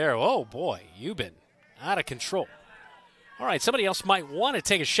right there. Oh boy, Euban out of control. All right, somebody else might want to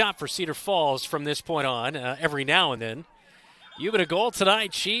take a shot for Cedar Falls from this point on every now and then. Euban a goal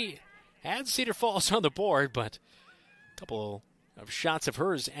tonight. She had Cedar Falls on the board, but a couple of shots of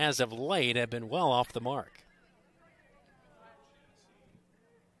hers as of late have been well off the mark.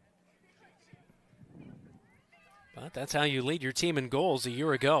 But that's how you lead your team in goals a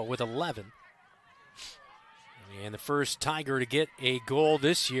year ago with 11. And the first Tiger to get a goal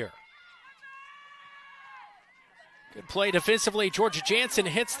this year. Good play defensively. Georgia Jansen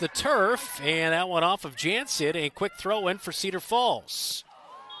hits the turf, and that one off of Jansen. A quick throw in for Cedar Falls.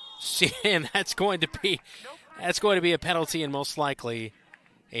 And that's going to be a penalty and most likely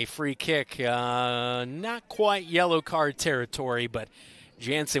a free kick. Not quite yellow card territory, but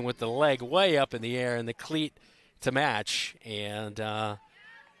Jansen with the leg way up in the air and the cleat to match, and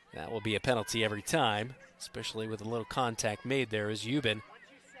that will be a penalty every time, especially with a little contact made there as Euban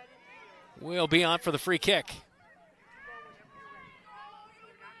will be on for the free kick.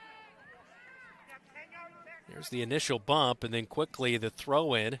 There's the initial bump, and then quickly the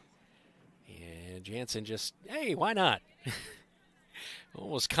throw in. And Jansen just, hey, why not?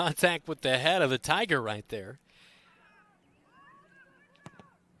 Almost contact with the head of the Tiger right there.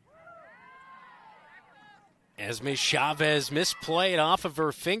 Esme Chavez misplayed off of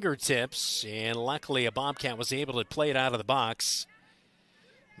her fingertips, and luckily a Bobcat was able to play it out of the box.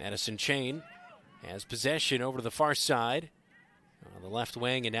 Madison Chain has possession over to the far side on the left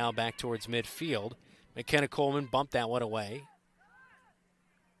wing, and now back towards midfield. McKenna Coleman bumped that one away.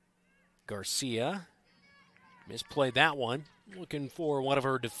 Garcia misplayed that one. Looking for one of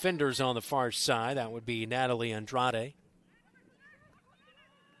her defenders on the far side. That would be Natalie Andrade.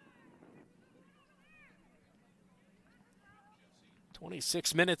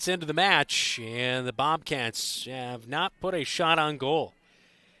 "26 minutes into the match, and the Bobcats have not put a shot on goal.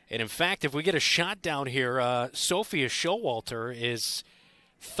 And in fact, if we get a shot down here, Sophia Showalter is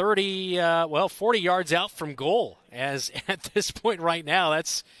 40 yards out from goal. As at this point right now,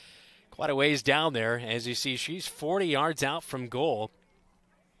 that's quite a ways down there. As you see, she's 40 yards out from goal.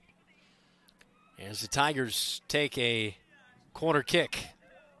 As the Tigers take a corner kick.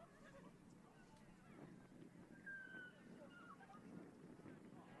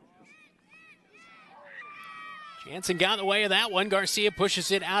 Jansen got in the way of that one. Garcia pushes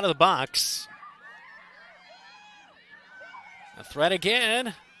it out of the box. A threat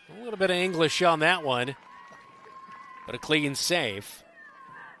again. A little bit of English on that one. But a clean save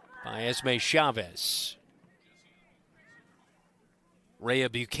by Esme Chavez. Rhea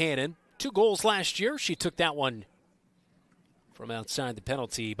Buchanan, 2 goals last year. She took that one from outside the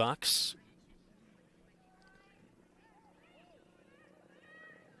penalty box.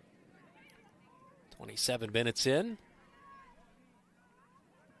 "27 minutes in.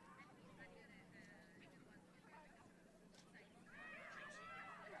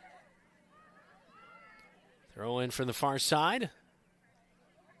 Throw in from the far side.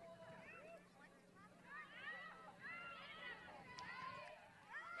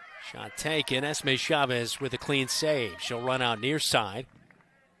 Shot taken. Esme Chavez with a clean save. She'll run out near side.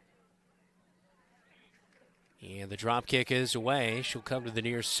 And the drop kick is away. She'll come to the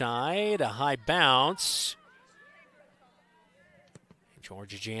near side. A high bounce.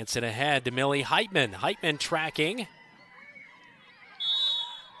 Georgia Jansen ahead to Millie Heitman. Heitman tracking.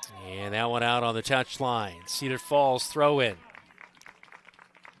 And that one out on the touchline. Cedar Falls throw in.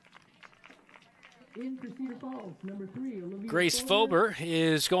 For Cedar Falls, number 3, Grace Fober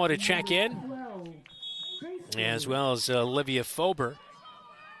is going to check in, as well as Olivia Fober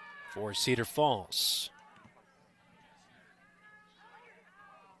for Cedar Falls.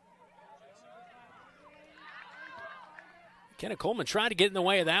 Kenna Coleman tried to get in the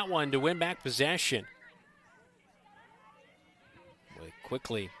way of that one to win back possession. But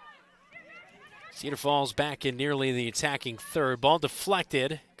quickly, Cedar Falls back in nearly the attacking third. Ball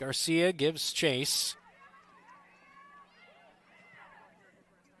deflected. Garcia gives chase.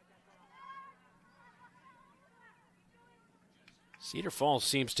 Cedar Falls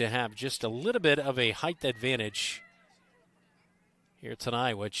seems to have just a little bit of a height advantage here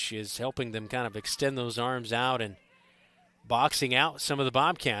tonight, which is helping them kind of extend those arms out and boxing out some of the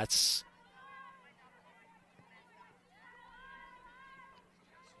Bobcats.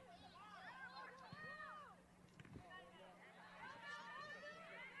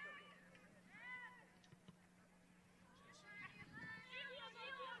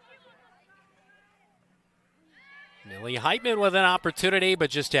 Millie Heitman with an opportunity, but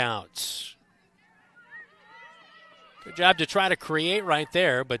just out. Good job to try to create right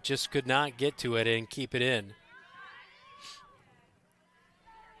there, but just could not get to it and keep it in.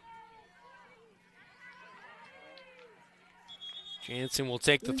 Jansen will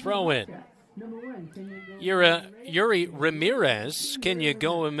take the throw in. Yuri Ramirez, Kenya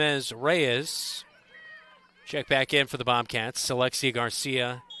Gomez Reyes. Check back in for the Bobcats. Alexia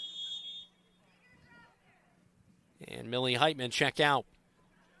Garcia and Millie Heitman check out.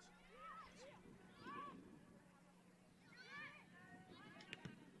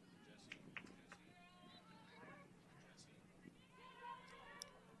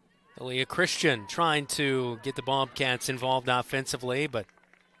 Aaliyah Christian trying to get the Bobcats involved offensively, but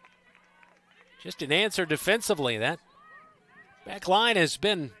just an answer defensively. That back line has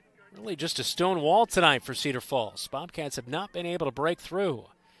been really just a stone wall tonight for Cedar Falls. Bobcats have not been able to break through.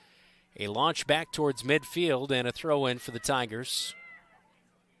 A launch back towards midfield and a throw in for the Tigers.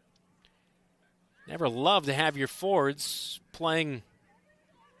 Never love to have your forwards playing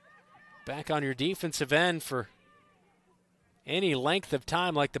back on your defensive end for any length of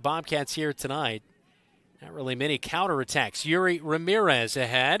time like the Bobcats here tonight. Not really many counterattacks. Yuri Ramirez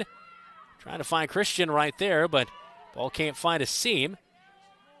ahead. Trying to find Christian right there, but ball can't find a seam.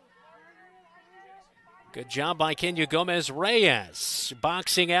 Good job by Kenya Gomez Reyes.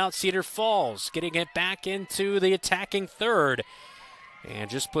 Boxing out Cedar Falls, getting it back into the attacking third. And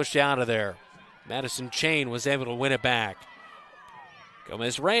just pushed out of there. Madison Chain was able to win it back.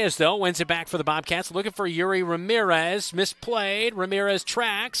 Gomez Reyes, though, wins it back for the Bobcats. Looking for Yuri Ramirez. Misplayed. Ramirez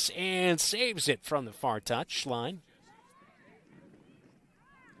tracks and saves it from the far touch line.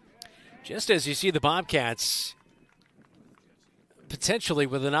 Just as you see the Bobcats potentially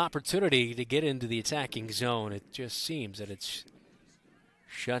with an opportunity to get into the attacking zone, it just seems that it's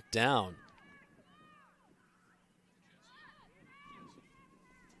shut down.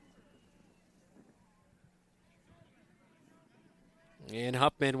 And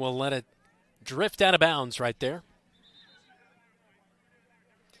Huffman will let it drift out of bounds right there.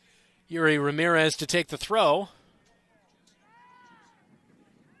 Yuri Ramirez to take the throw.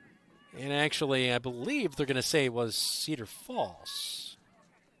 And actually, I believe they're going to say it was Cedar Falls.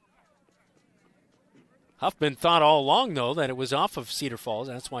 Huffman thought all along, though, that it was off of Cedar Falls.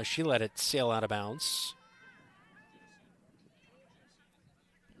 That's why she let it sail out of bounds.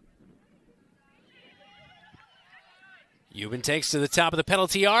 Euban takes to the top of the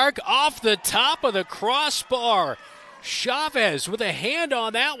penalty arc. Off the top of the crossbar. Chavez with a hand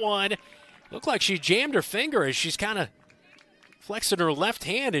on that one. Looked like she jammed her finger as she's kind of flexing her left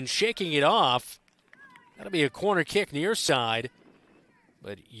hand and shaking it off. That'll be a corner kick near side.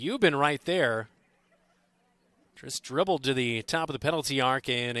 But Euban right there just dribbled to the top of the penalty arc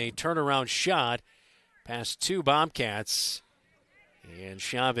and a turnaround shot past two Bobcats. And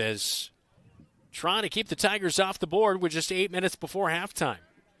Chavez trying to keep the Tigers off the board with just 8 minutes before halftime.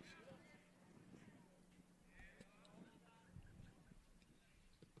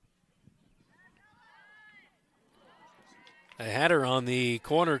 A header on the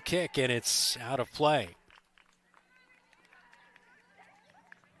corner kick, and it's out of play.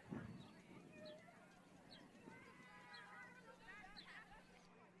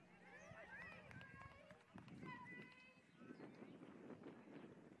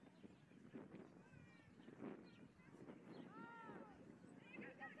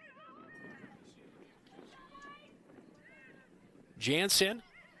 Jansen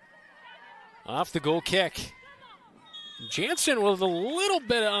off the goal kick. Jansen with a little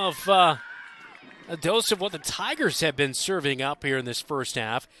bit of a dose of what the Tigers have been serving up here in this first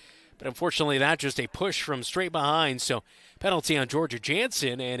half. But unfortunately, that's just a push from straight behind. So penalty on Georgia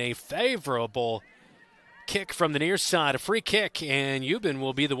Jansen and a favorable kick from the near side. A free kick, and Euban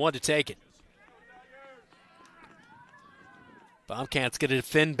will be the one to take it. Bobcats going to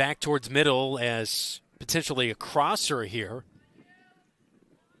defend back towards middle as potentially a crosser here.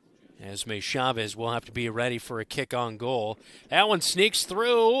 Esme Chavez will have to be ready for a kick on goal. That one sneaks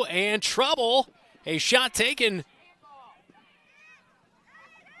through, and trouble. A shot taken.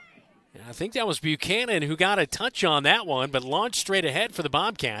 I think that was Buchanan who got a touch on that one, but launched straight ahead for the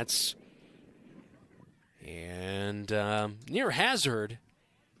Bobcats. And near hazard,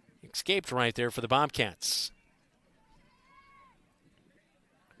 escaped right there for the Bobcats.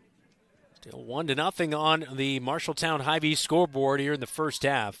 Still 1-0 on the Marshalltown Hy-Vee scoreboard here in the first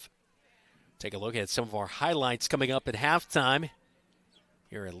half. Take a look at some of our highlights coming up at halftime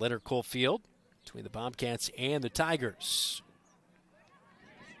here at Leonard Cole Field between the Bobcats and the Tigers.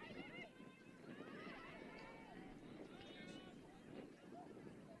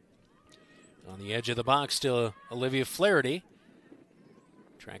 On the edge of the box, still Olivia Flaherty.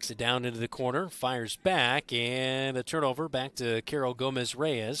 Tracks it down into the corner, fires back, and a turnover back to Carol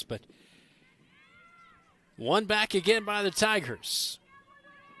Gomez-Reyes. But one back again by the Tigers.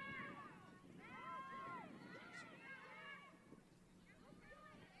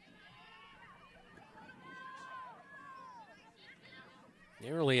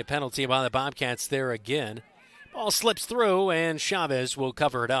 Nearly a penalty by the Bobcats there again. Ball slips through, and Chavez will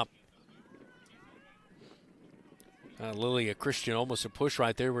cover it up. Lilia Christian almost a push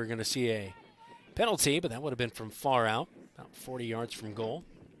right there. We're going to see a penalty, but that would have been from far out, about 40 yards from goal.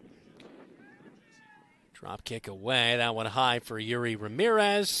 Drop kick away. That one high for Yuri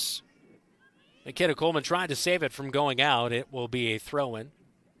Ramirez. McKenna Coleman tried to save it from going out. It will be a throw-in.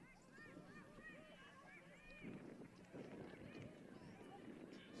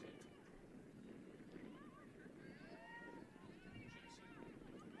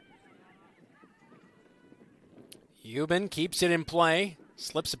 Euban keeps it in play,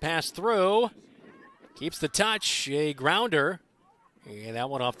 slips a pass through, keeps the touch, a grounder, and that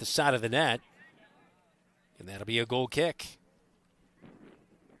one off the side of the net, and that'll be a goal kick.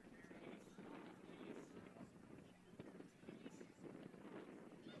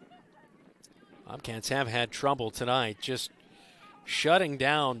 Bobcats have had trouble tonight just shutting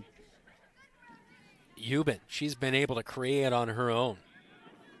down Euban. She's been able to create on her own.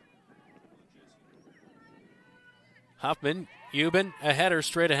 Huffman, Euban, a header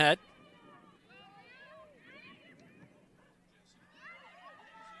straight ahead.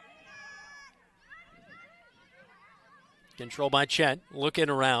 Control by Chet, looking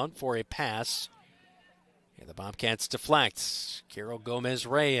around for a pass. And the Bobcats deflect. Carol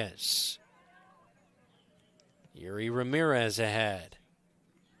Gomez-Reyes. Yuri Ramirez ahead.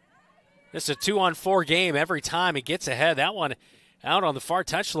 This is a 2-on-4 game every time it gets ahead. That one out on the far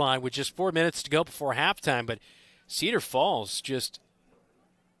touchline with just 4 minutes to go before halftime, but Cedar Falls just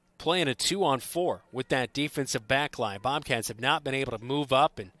playing a 2-on-4 with that defensive back line. Bobcats have not been able to move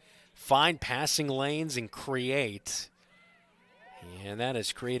up and find passing lanes and create. And that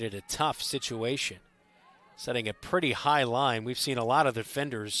has created a tough situation. Setting a pretty high line. We've seen a lot of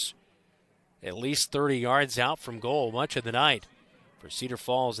defenders at least 30 yards out from goal much of the night for Cedar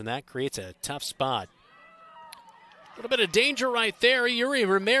Falls, and that creates a tough spot. A little bit of danger right there. Yuri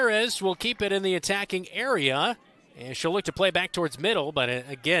Ramirez will keep it in the attacking area. And she'll look to play back towards middle, but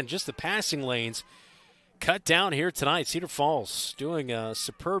again, just the passing lanes cut down here tonight. Cedar Falls doing a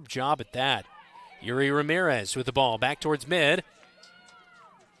superb job at that. Yuri Ramirez with the ball back towards mid.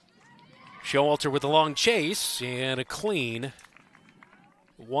 Showalter with a long chase and a clean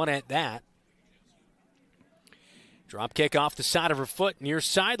one at that. Drop kick off the side of her foot near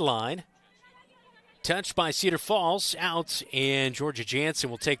sideline. Touched by Cedar Falls, out, and Georgia Jansen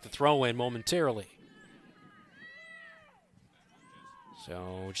will take the throw in momentarily.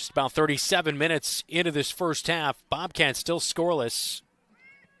 So just about 37 minutes into this first half, Bobcats still scoreless.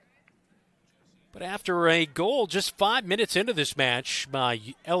 But after a goal just 5 minutes into this match by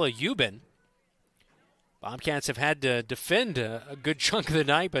Ella Euban, Bobcats have had to defend a good chunk of the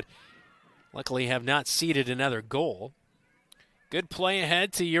night, but luckily have not ceded another goal. Good play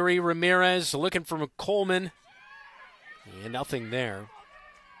ahead to Yuri Ramirez, looking for Coleman, and nothing there.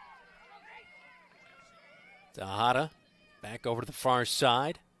 Tejada back over to the far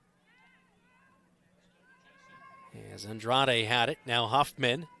side. As Andrade had it, now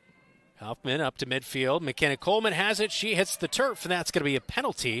Huffman. Huffman up to midfield. McKenna Coleman has it. She hits the turf, and that's going to be a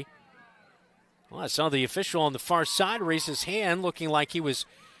penalty. Well, I saw the official on the far side raise his hand, looking like he was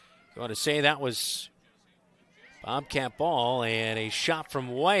going to say that was Bobcat ball, and a shot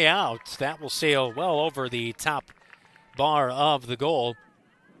from way out. That will sail well over the top bar of the goal.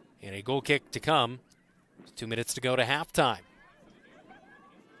 And a goal kick to come. 2 minutes to go to halftime.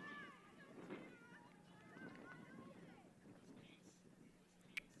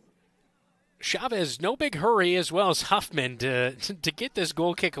 Chavez, no big hurry, as well as Huffman to get this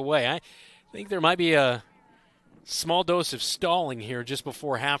goal kick away. I think there might be a small dose of stalling here just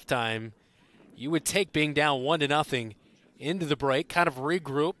before halftime. You would take being down 1-0 into the break, kind of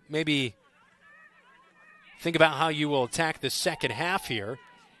regroup, maybe think about how you will attack the second half here.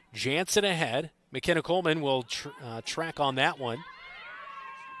 Jansen ahead. McKenna Coleman will track on that one.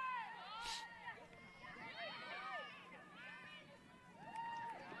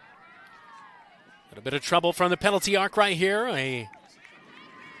 Got a bit of trouble from the penalty arc right here. A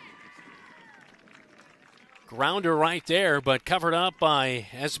grounder right there, but covered up by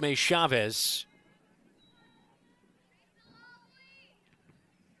Esme Chavez.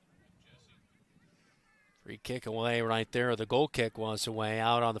 Free kick away right there. The goal kick was away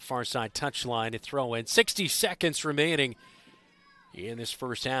out on the far side touchline to throw in. 60 seconds remaining in this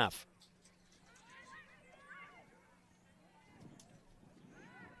first half.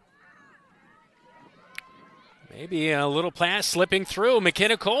 Maybe a little pass slipping through.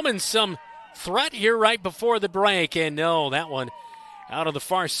 McKenna Coleman, some threat here right before the break. And no, that one out on the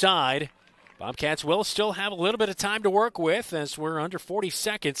far side. Bobcats will still have a little bit of time to work with as we're under 40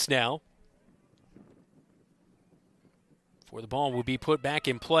 seconds now. Before the ball will be put back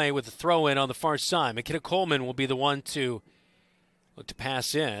in play with the throw-in on the far side. McKenna Coleman will be the one to look to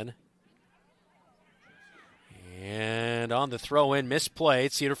pass in. And on the throw-in,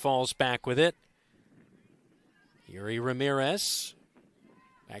 misplayed. Cedar Falls back with it. Yuri Ramirez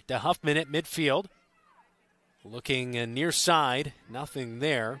back to Huffman at midfield. Looking near side, nothing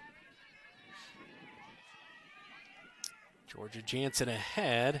there. Georgia Jansen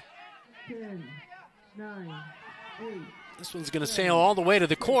ahead. 10, 9, 8. This one's going to sail all the way to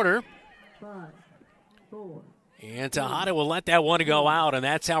the corner. 5, 4. And Tejada will let that one go out, and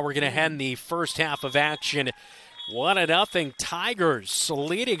that's how we're going to end the first half of action. 1-0 Tigers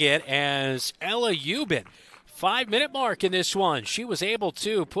leading it as Ella Ubin. 5-minute mark in this one. She was able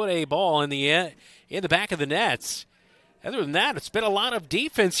to put a ball in the back of the nets. Other than that, it's been a lot of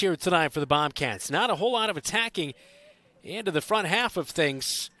defense here tonight for the Bobcats. Not a whole lot of attacking into the front half of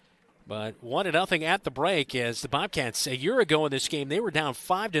things. But 1-0 at the break as the Bobcats, a year ago in this game, they were down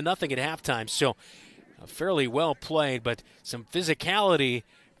 5-0 at halftime. So fairly well played, but some physicality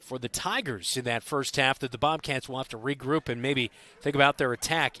for the Tigers in that first half that the Bobcats will have to regroup and maybe think about their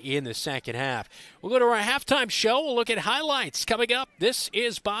attack in the second half. We'll go to our halftime show. We'll look at highlights coming up. This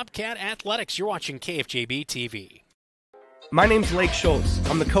is Bobcat Athletics. You're watching KFJB-TV. My name's Lake Schultz.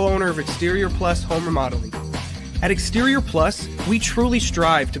 I'm the co-owner of Exterior Plus Home Remodeling. At Exterior Plus, we truly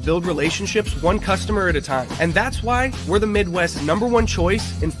strive to build relationships one customer at a time. And that's why we're the Midwest's #1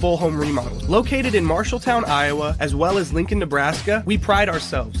 choice in full home remodels. Located in Marshalltown, Iowa, as well as Lincoln, Nebraska, we pride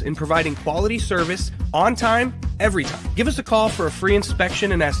ourselves in providing quality service on time, every time. Give us a call for a free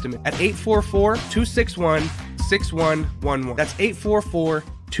inspection and estimate at 844-261-6111. That's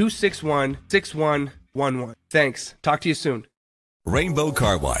 844-261-6111. Thanks. Talk to you soon. Rainbow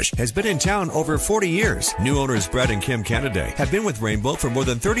Car Wash has been in town over 40 years. New owners Brett and Kim Kennedy have been with Rainbow for more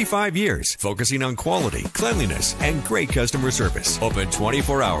than 35 years, focusing on quality, cleanliness, and great customer service. Open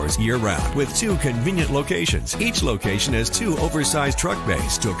 24 hours year-round with 2 convenient locations. Each location has 2 oversized truck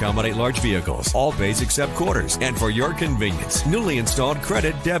bays to accommodate large vehicles. All bays except quarters. And for your convenience, newly installed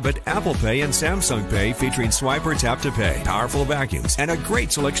credit, debit, Apple Pay, and Samsung Pay featuring Swiper Tap to Pay, powerful vacuums, and a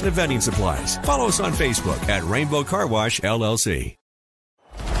great selection of vending supplies. Follow us on Facebook at Rainbow Car Wash, LLC.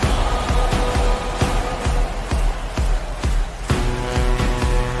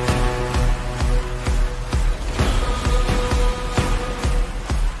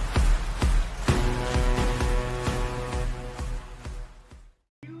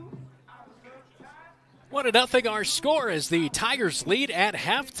 Nothing our score as the Tigers lead at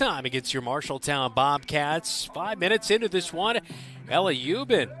halftime against your Marshalltown Bobcats. 5 minutes into this one, Ella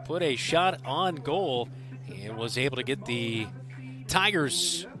Ubin put a shot on goal and was able to get the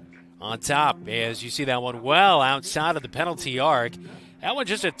Tigers on top. As you see that one well outside of the penalty arc. That one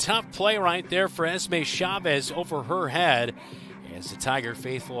just a tough play right there for Esme Chavez over her head as the Tiger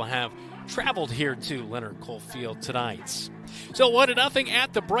faithful have traveled here to Leonard Coalfield tonight. So 1-0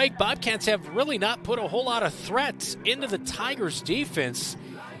 at the break. Bobcats have really not put a whole lot of threats into the Tigers' defense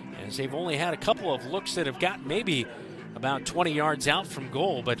as they've only had a couple of looks that have gotten maybe about 20 yards out from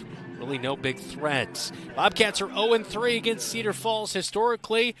goal, but really no big threats. Bobcats are 0-3 against Cedar Falls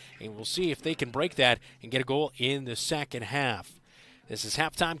historically, and we'll see if they can break that and get a goal in the second half. This is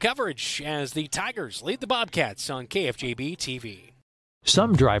halftime coverage as the Tigers lead the Bobcats on KFJB-TV.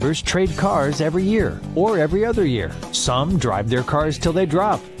 Some drivers trade cars every year or every other year. Some drive their cars till they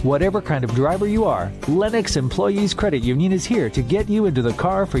drop. Whatever kind of driver you are, Lennox Employees Credit Union is here to get you into the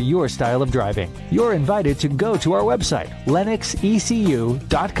car for your style of driving. You're invited to go to our website,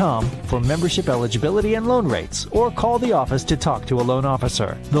 lennoxecu.com, for membership eligibility and loan rates, or call the office to talk to a loan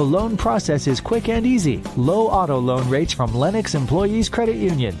officer. The loan process is quick and easy. Low auto loan rates from Lennox Employees Credit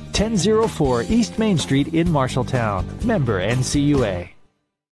Union, 1004 East Main Street in Marshalltown. Member NCUA.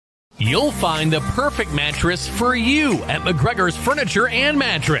 You'll find the perfect mattress for you at McGregor's Furniture and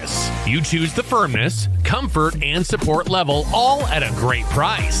Mattress. You choose the firmness, comfort, and support level, all at a great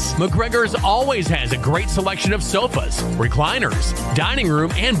price. McGregor's always has a great selection of sofas, recliners, dining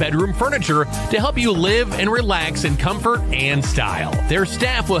room, and bedroom furniture to help you live and relax in comfort and style. Their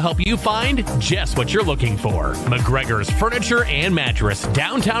staff will help you find just what you're looking for. McGregor's Furniture and Mattress,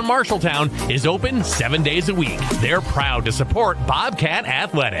 downtown Marshalltown, is open 7 days a week. They're proud to support Bobcat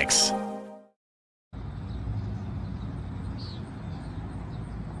Athletics.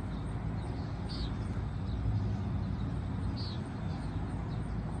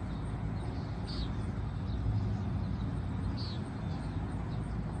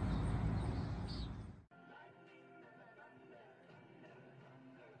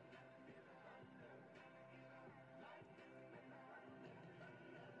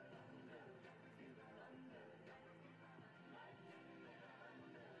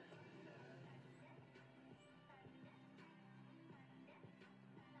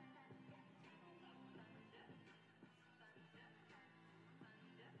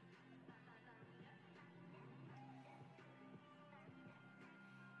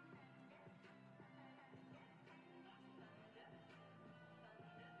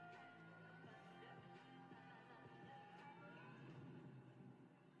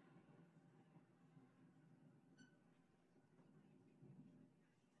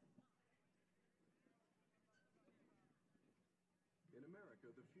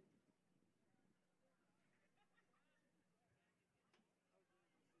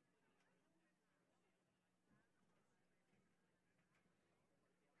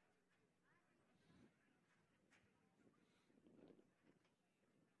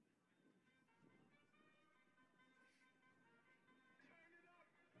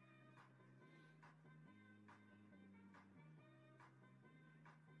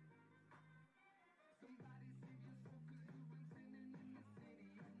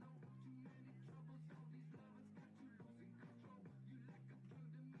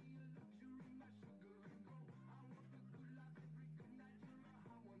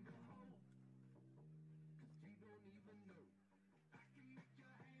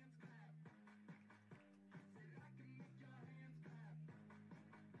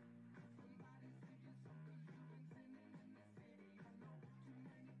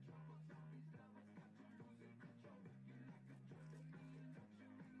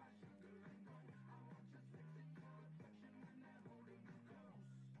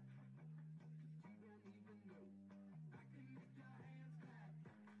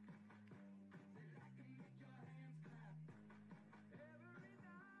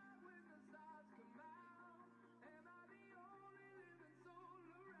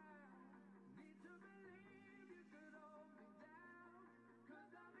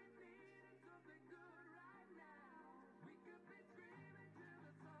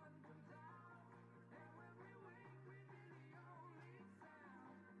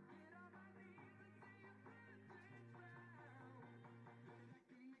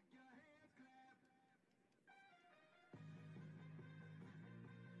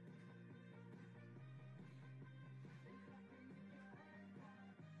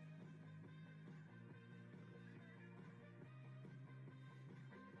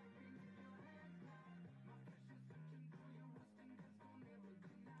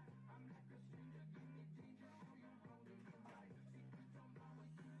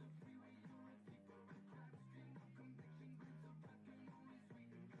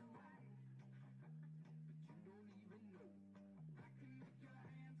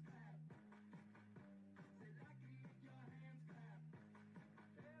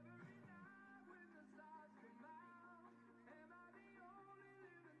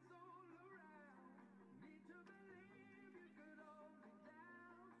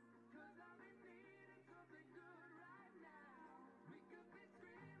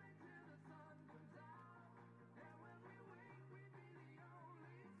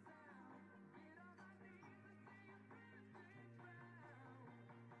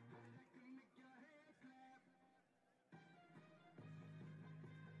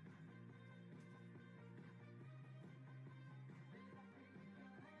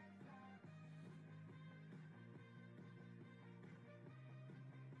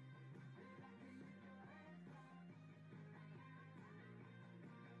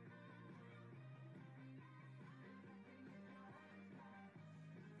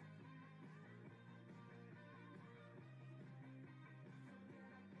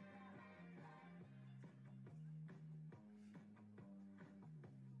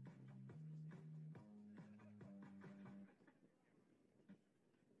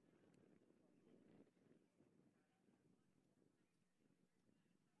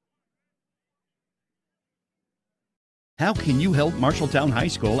 How can you help Marshalltown High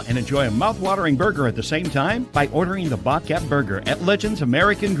School and enjoy a mouth-watering burger at the same time? By ordering the Bobcat Burger at Legends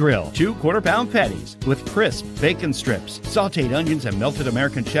American Grill. 2 quarter-pound patties with crisp bacon strips, sauteed onions, and melted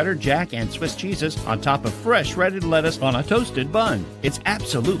American cheddar, jack, and Swiss cheeses on top of fresh shredded lettuce on a toasted bun. It's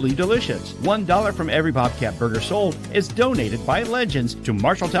absolutely delicious. $1 from every Bobcat Burger sold is donated by Legends to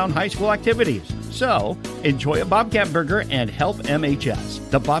Marshalltown High School activities. So, enjoy a Bobcat Burger and help MHS.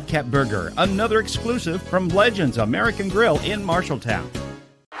 The Bobcat Burger, another exclusive from Legends American Grill in Marshalltown.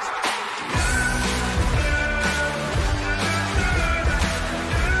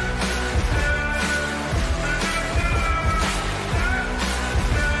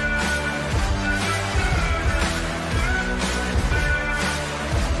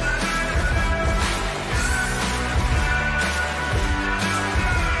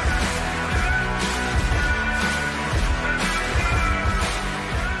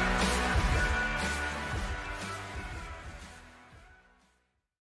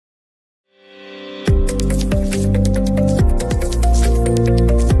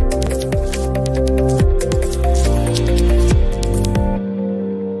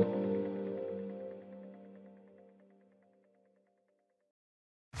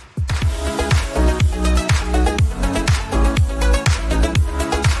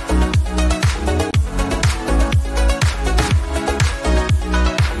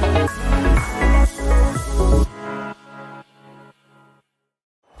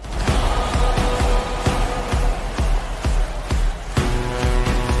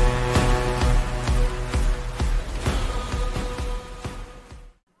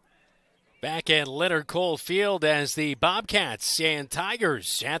 Back at Leonard Cole Field as the Bobcats and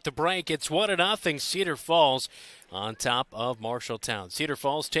Tigers at the break. It's 1-0 Cedar Falls on top of Marshalltown. Cedar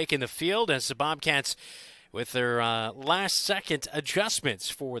Falls taking the field as the Bobcats with their last-second adjustments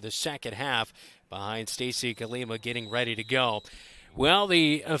for the second half behind Stacy Kalima getting ready to go. Well,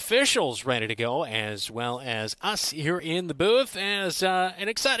 the officials ready to go, as well as us here in the booth, as an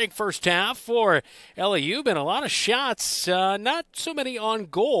exciting first half for LAU. Been a lot of shots, not so many on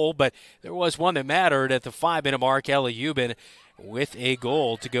goal, but there was one that mattered at the 5-minute mark. LAU been with a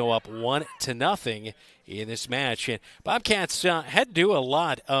goal to go up 1-0 in this match. And Bobcats had to do a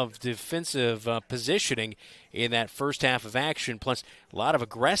lot of defensive positioning in that first half of action, plus a lot of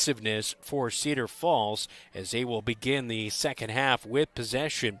aggressiveness for Cedar Falls as they will begin the second half with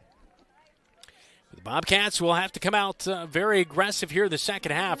possession. The Bobcats will have to come out very aggressive here in the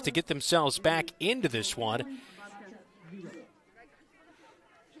second half to get themselves back into this one.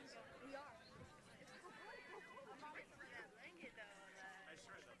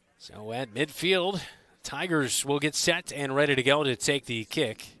 So at midfield, Tigers will get set and ready to go to take the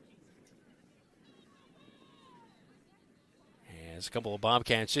kick. As a couple of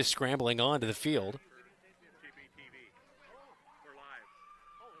Bobcats just scrambling onto the field.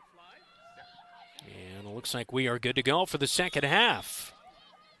 And it looks like we are good to go for the second half.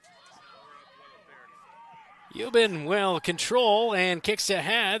 Eubin will control and kicks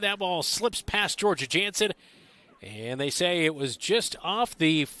ahead. That ball slips past Georgia Jansen. And they say it was just off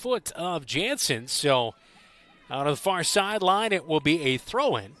the foot of Jansen. So out of the far sideline, it will be a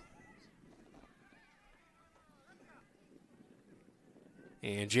throw-in.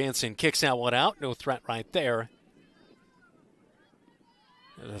 And Jansen kicks that one out. No threat right there.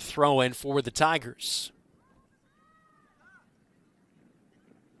 And a throw-in for the Tigers.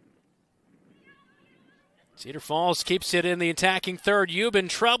 Cedar Falls keeps it in the attacking third. Eubin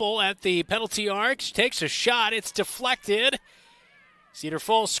trouble at the penalty arc. Takes a shot. It's deflected. Cedar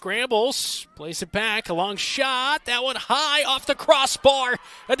Falls scrambles. Plays it back. A long shot. That one high off the crossbar.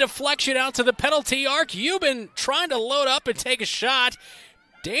 A deflection out to the penalty arc. Eubin trying to load up and take a shot.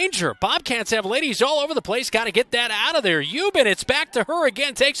 Danger. Bobcats have ladies all over the place. Got to get that out of there. Eubin, it's back to her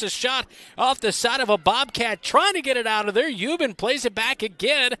again. Takes a shot off the side of a Bobcat. Trying to get it out of there. Eubin plays it back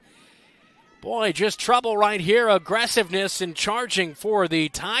again. Boy, just trouble right here. Aggressiveness and charging for the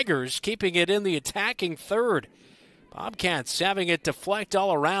Tigers, keeping it in the attacking third. Bobcats having it deflect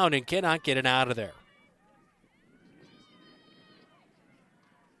all around and cannot get it out of there.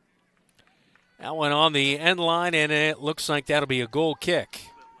 That one on the end line, and it looks like that'll be a goal kick.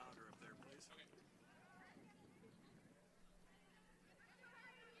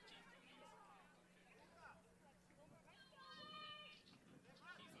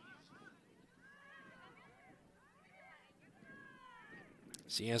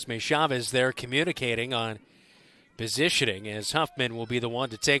 See Esme Chavez there communicating on positioning as Huffman will be the one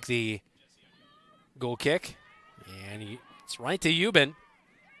to take the goal kick. And it's right to Eubin.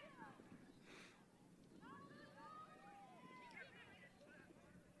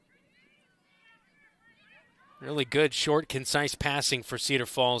 Really good, short, concise passing for Cedar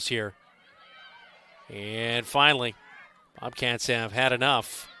Falls here. And finally, Bobcats have had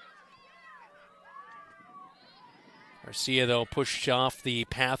enough. Garcia, though, pushed off the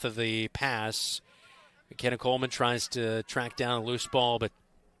path of the pass. McKenna Coleman tries to track down a loose ball, but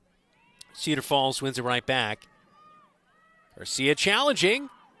Cedar Falls wins it right back. Garcia challenging.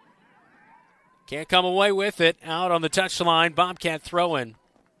 Can't come away with it. Out on the touchline. Bobcat throw-in.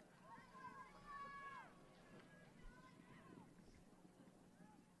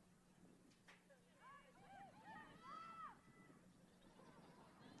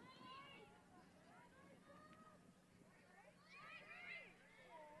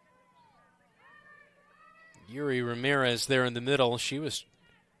 Yuri Ramirez there in the middle. She was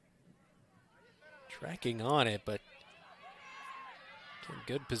tracking on it, but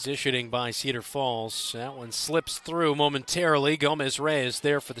good positioning by Cedar Falls. That one slips through momentarily. Gomez-Reyes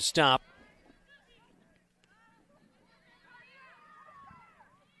there for the stop.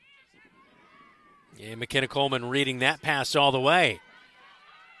 Yeah, McKenna Coleman reading that pass all the way.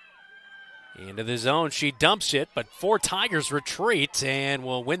 Into the zone, she dumps it, but 4 Tigers retreat and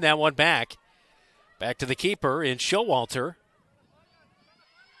will win that one back. Back to the keeper in Showalter.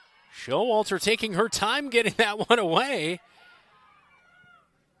 Showalter taking her time getting that one away.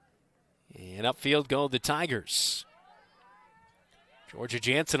 And upfield go the Tigers. Georgia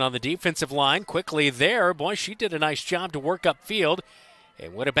Jansen on the defensive line. Quickly there. Boy, she did a nice job to work upfield.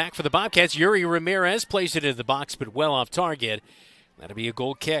 And win it back for the Bobcats. Yuri Ramirez plays it into the box, but well off target. That'll be a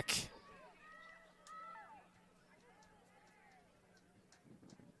goal kick.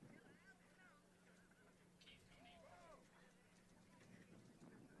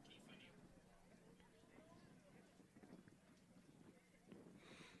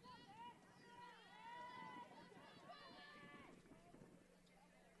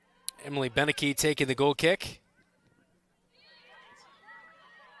 Emily Beneke taking the goal kick.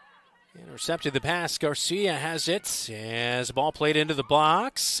 Intercepted the pass. Garcia has it as the ball played into the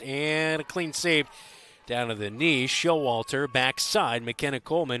box. And a clean save down to the knee. Showalter backside. McKenna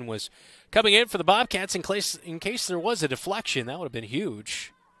Coleman was coming in for the Bobcats in case there was a deflection. That would have been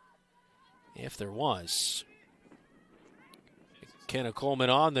huge if there was. McKenna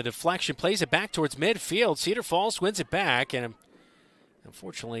Coleman on the deflection. Plays it back towards midfield. Cedar Falls wins it back. And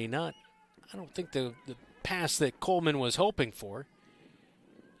unfortunately, I don't think the pass that Coleman was hoping for.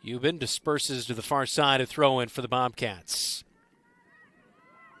 Eubin disperses to the far side, a throw-in for the Bobcats.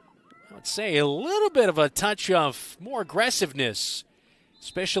 I would say a little bit of a touch of more aggressiveness,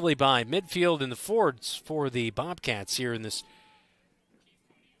 especially by midfield and the forwards for the Bobcats here in this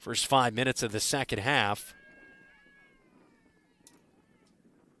first 5 minutes of the second half.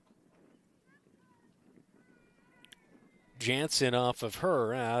 Jansen off of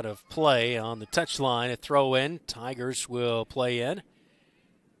her, out of play on the touchline. A throw-in. Tigers will play in.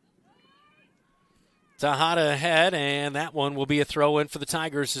 Tejada ahead, and that one will be a throw-in for the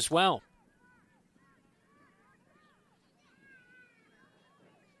Tigers as well.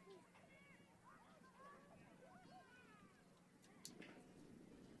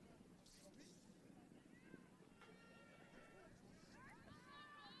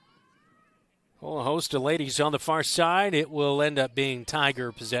 Well, a host of ladies on the far side. It will end up being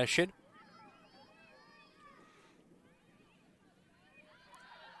Tiger possession.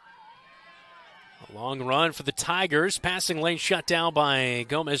 A long run for the Tigers. Passing lane shut down by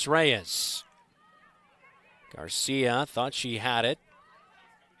Gomez-Reyes. Garcia thought she had it,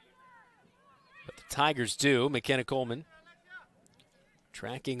 but the Tigers do. McKenna Coleman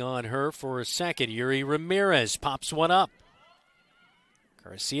tracking on her for a second. Yuri Ramirez pops one up.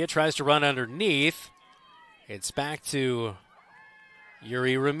 Garcia tries to run underneath. It's back to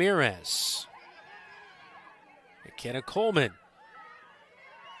Yuri Ramirez. McKenna Coleman.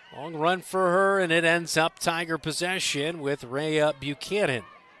 Long run for her, and it ends up Tiger possession with Rhea Buchanan.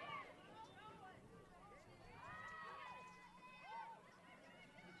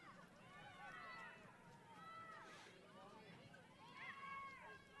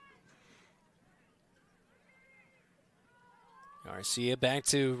 Garcia back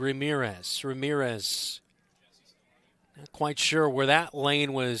to Ramirez. Ramirez, not quite sure where that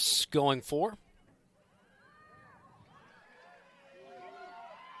lane was going for.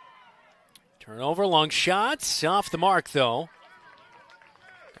 Turnover, long shots, off the mark though.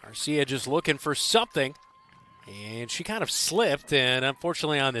 Garcia just looking for something, and she kind of slipped, and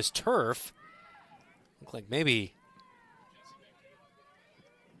unfortunately on this turf, looked like maybe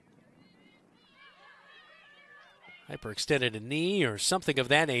hyperextended a knee or something of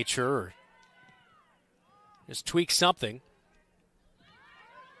that nature, or just tweak something.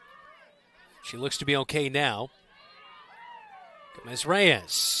 She looks to be okay now.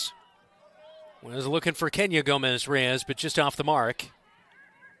 Gomez-Reyes was looking for Kenya Gomez-Reyes, but just off the mark.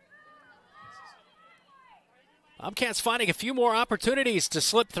 Bobcats finding a few more opportunities to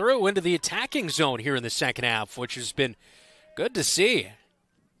slip through into the attacking zone here in the second half, which has been good to see.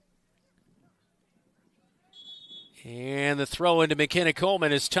 And the throw into McKenna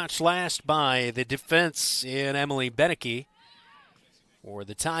Coleman is touched last by the defense in Emily Beneke for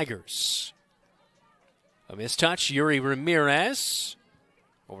the Tigers. A mistouch, Yuri Ramirez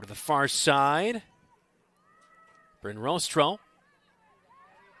over to the far side. Bryn Rostro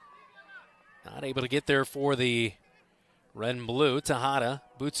not able to get there for the red and blue. Tejada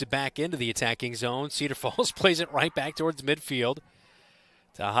boots it back into the attacking zone. Cedar Falls plays it right back towards midfield.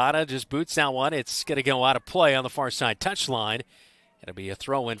 Tejada just boots that one. It's going to go out of play on the far side touchline. It'll be a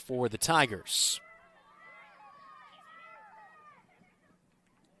throw-in for the Tigers.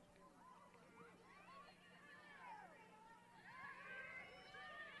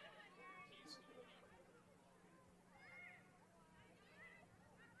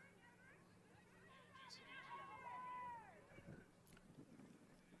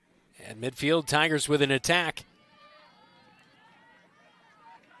 At midfield, Tigers with an attack.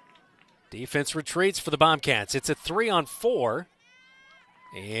 Defense retreats for the Bobcats. It's a 3-on-4.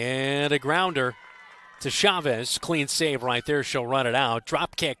 And a grounder to Chavez. Clean save right there. She'll run it out.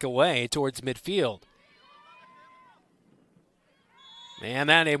 Drop kick away towards midfield. And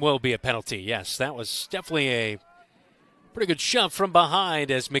that it will be a penalty. Yes, that was definitely a pretty good shove from behind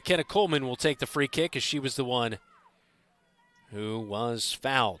as McKenna Coleman will take the free kick as she was the one who was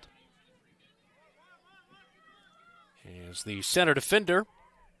fouled. As the center defender,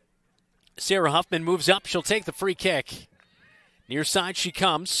 Sarah Huffman moves up. She'll take the free kick. Near side she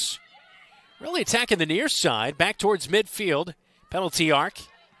comes. Really attacking the near side. Back towards midfield. Penalty arc.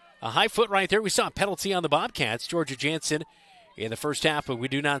 A high foot right there. We saw a penalty on the Bobcats. Georgia Jansen in the first half, but we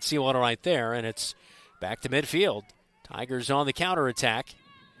do not see one right there. And it's back to midfield. Tigers on the counterattack.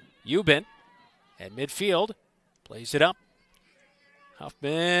 Eubin at midfield. Plays it up.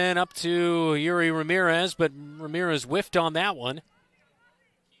 Huffman up to Yuri Ramirez, but Ramirez whiffed on that one.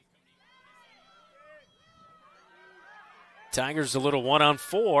 Tigers a little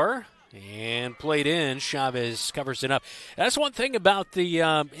 1-on-4 and played in. Chavez covers it up. That's one thing about the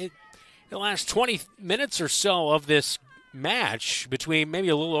last 20 minutes or so of this match, between maybe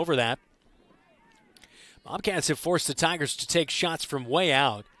a little over that. Bobcats have forced the Tigers to take shots from way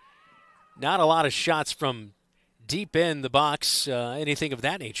out. Not a lot of shots from deep in the box, anything of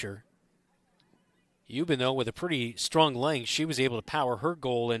that nature. Eubin, though, with a pretty strong length, she was able to power her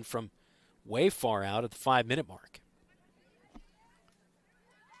goal in from way far out at the 5-minute mark.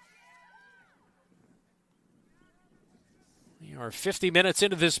 We are 50 minutes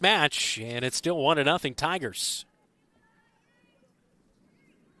into this match, and it's still 1-0 Tigers.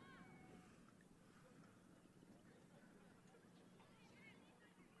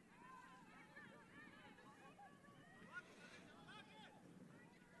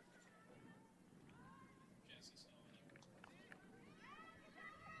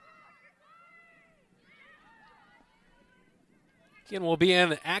 Again, we'll be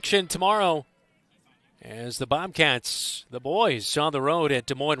in action tomorrow as the Bobcats, the boys, on the road at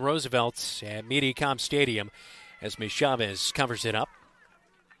Des Moines Roosevelt at Mediacom Stadium as Ms. Chavez covers it up.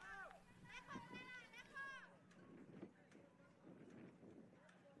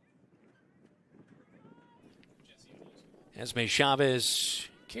 Esme Chavez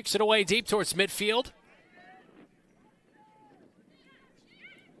kicks it away deep towards midfield.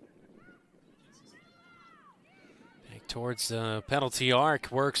 Towards the penalty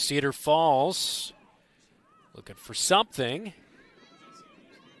arc, works Cedar Falls. Looking for something.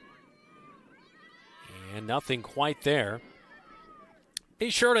 And nothing quite there. Be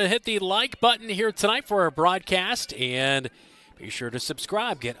sure to hit the like button here tonight for our broadcast. And be sure to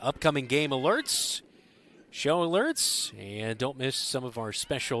subscribe. Get upcoming game alerts, show alerts, and don't miss some of our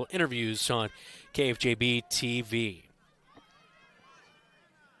special interviews on KFJB-TV.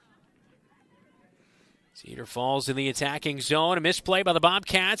 Cedar Falls in the attacking zone. A misplay by the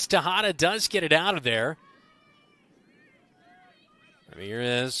Bobcats. Tejada does get it out of there.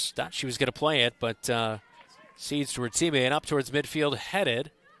 Ramirez thought she was going to play it, but cedes to her teammate and up towards midfield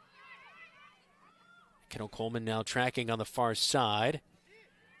headed. Kendall Coleman now tracking on the far side.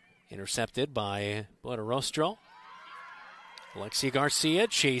 Intercepted by Rostro. Alexia Garcia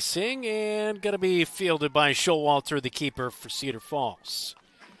chasing and going to be fielded by Showalter, the keeper for Cedar Falls.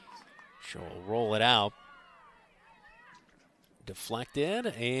 She'll roll it out. Deflected,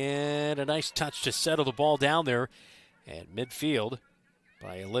 and a nice touch to settle the ball down there at midfield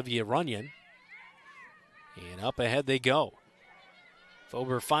by Olivia Runyon. And up ahead they go.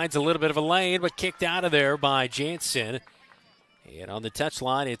 Fober finds a little bit of a lane, but kicked out of there by Jansen. And on the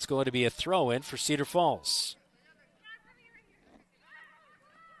touchline, it's going to be a throw-in for Cedar Falls.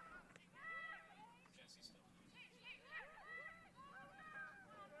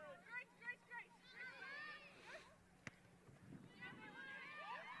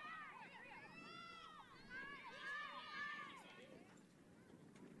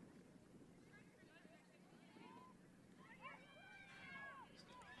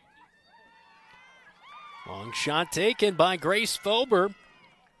 Long shot taken by Grace Fober.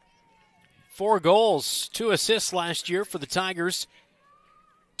 4 goals, 2 assists last year for the Tigers.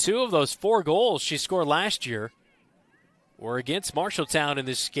 2 of those 4 goals she scored last year were against Marshalltown in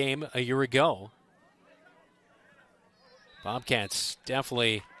this game a year ago. Bobcats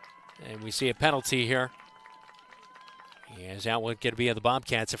definitely, and we see a penalty here. As that one going to be of the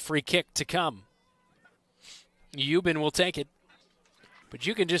Bobcats, a free kick to come. Eubin will take it. But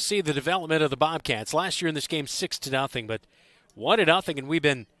you can just see the development of the Bobcats. Last year in this game, 6-0, but 1-0, and we've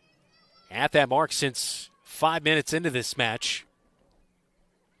been at that mark since 5 minutes into this match.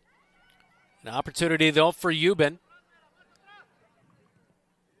 An opportunity, though, for Eubin.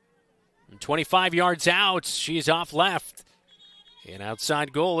 25 yards out, she's off left. And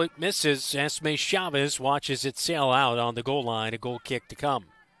outside goal, it misses. Esme Chavez watches it sail out on the goal line, a goal kick to come.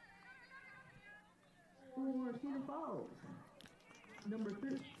 Number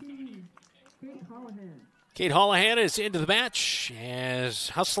 13, Kate Hollahan. Kate Hollahan is into the match as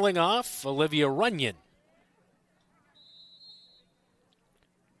hustling off Olivia Runyon.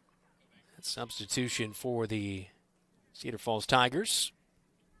 Substitution for the Cedar Falls Tigers.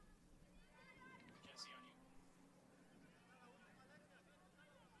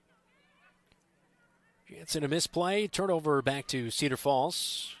 Jansen a misplay, turnover back to Cedar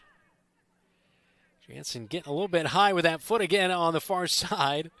Falls. Jansen getting a little bit high with that foot again on the far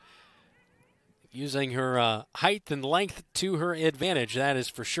side. Using her height and length to her advantage, that is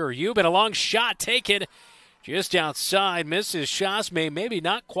for sure. Eubin, a long shot taken just outside. Misses Shasme, maybe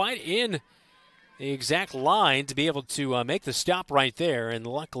not quite in the exact line to be able to make the stop right there. And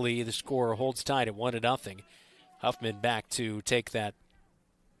luckily the score holds tight at 1-0. Huffman back to take that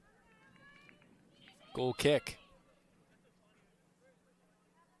goal kick.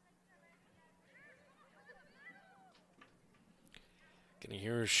 Can you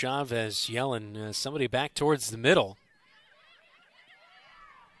hear Chavez yelling somebody back towards the middle?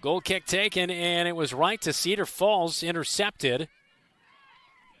 Goal kick taken, and it was right to Cedar Falls, intercepted.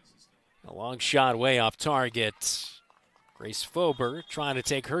 A long shot way off target. Grace Fober trying to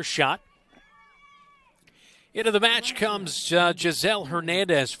take her shot. Into the match comes Giselle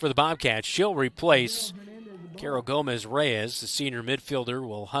Hernandez for the Bobcats. She'll replace Carol Gomez-Reyes. The senior midfielder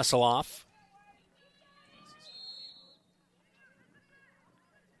will hustle off.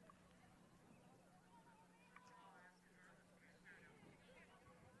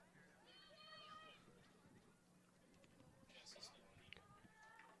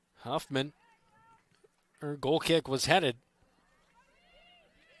 Huffman, her goal kick was headed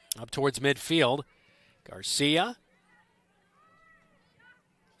up towards midfield. Garcia,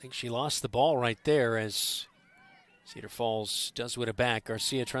 I think she lost the ball right there as Cedar Falls does win it back.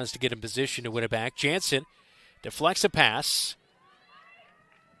 Garcia tries to get in position to win it back. Jansen deflects a pass.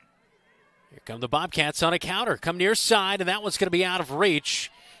 Here come the Bobcats on a counter. Come near side, and that one's going to be out of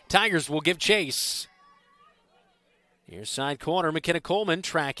reach. Tigers will give chase. Near side corner, McKenna Coleman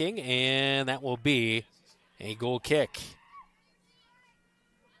tracking, and that will be a goal kick.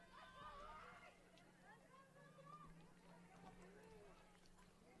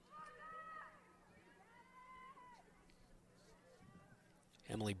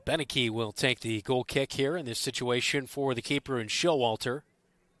 Emily Beneke will take the goal kick here in this situation for the keeper in Showalter.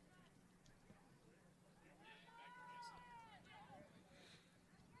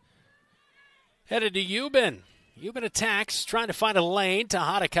 Headed to Eubin. Eubin attacks, trying to find a lane.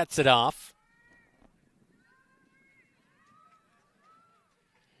 Tejada cuts it off.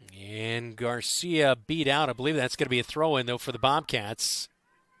 And Garcia beat out. I believe that's going to be a throw-in, though, for the Bobcats.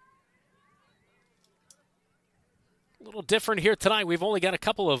 A little different here tonight. We've only got a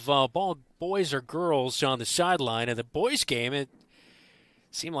couple of boys or girls on the sideline. In the boys' game, it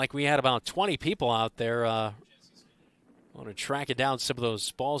seemed like we had about 20 people out there. Want to track it down some of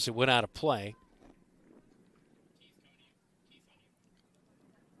those balls that went out of play.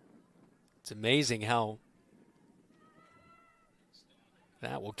 It's amazing how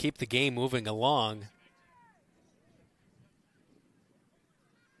that will keep the game moving along.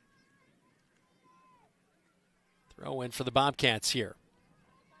 Throw in for the Bobcats here.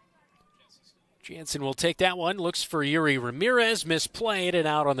 Jansen will take that one. Looks for Yuri Ramirez. Misplayed and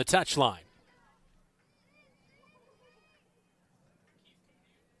out on the touchline.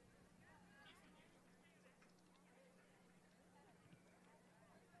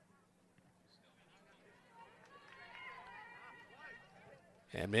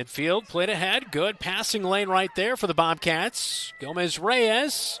 And midfield played ahead. Good passing lane right there for the Bobcats. Gomez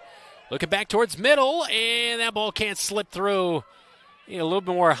Reyes looking back towards middle, and that ball can't slip through. A little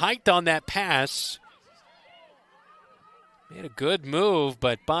bit more height on that pass. Made a good move,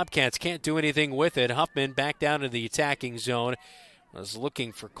 but Bobcats can't do anything with it. Huffman back down to the attacking zone. Was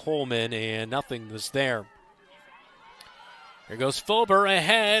looking for Coleman, and nothing was there. Here goes Fulber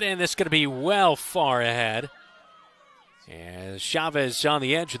ahead, and this is going to be well far ahead. And Chavez on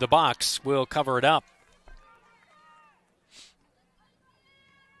the edge of the box will cover it up.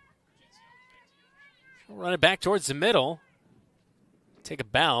 She'll run it back towards the middle. Take a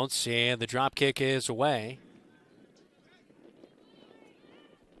bounce, and the drop kick is away.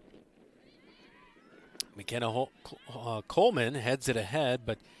 McKenna Coleman heads it ahead,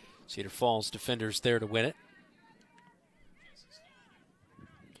 but Cedar Falls defenders there to win it.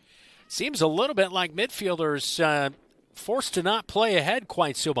 Seems a little bit like midfielders forced to not play ahead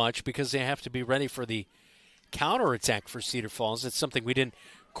quite so much because they have to be ready for the counterattack for Cedar Falls. It's something we didn't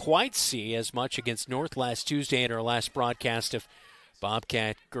quite see as much against North last Tuesday in our last broadcast of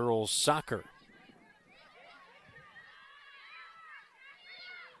Bobcat girls soccer.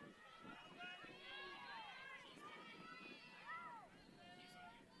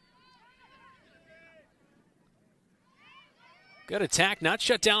 Good attack, not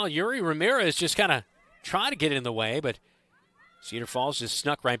shut down. Yuri Ramirez just kind of tried to get in the way, but Cedar Falls just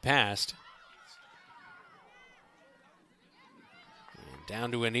snuck right past. And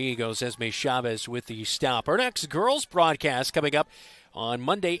down to a knee goes Esme Chavez with the stop. Our next girls broadcast coming up on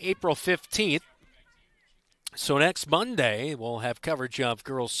Monday, April 15th. So next Monday, we'll have coverage of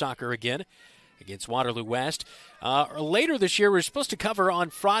girls soccer again against Waterloo West. Later this year, we're supposed to cover on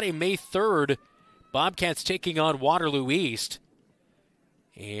Friday, May 3rd, Bobcats taking on Waterloo East.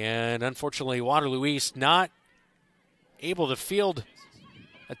 And unfortunately, Waterloo East not able to field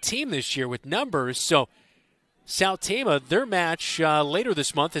a team this year with numbers. So South Tama, their match later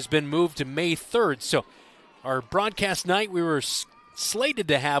this month has been moved to May 3rd. So our broadcast night we were slated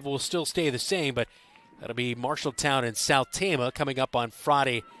to have will still stay the same, but that'll be Marshalltown and South Tama coming up on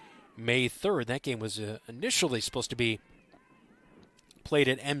Friday, May 3rd. That game was initially supposed to be played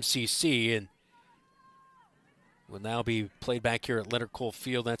at MCC and will now be played back here at Leonard Cole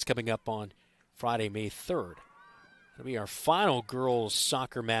Field. That's coming up on Friday, May 3rd. That'll be our final girls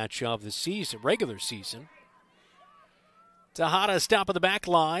soccer match of the season, regular season. Tejada stop of the back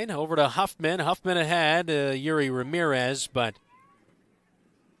line. Over to Huffman. Huffman ahead. Yuri Ramirez, but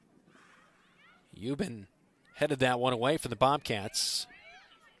Euban headed that one away for the Bobcats.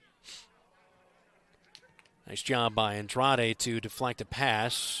 Nice job by Andrade to deflect a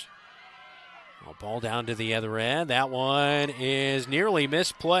pass. Ball down to the other end. That one is nearly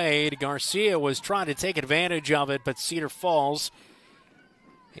misplayed. Garcia was trying to take advantage of it, but Cedar Falls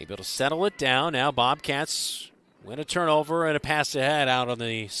able to settle it down. Now Bobcats win a turnover and a pass ahead out on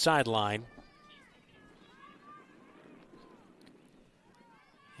the sideline.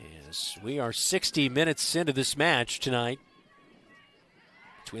 As we are 60 minutes into this match tonight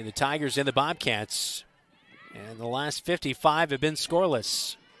between the Tigers and the Bobcats. And the last 55 have been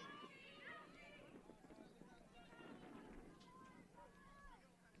scoreless.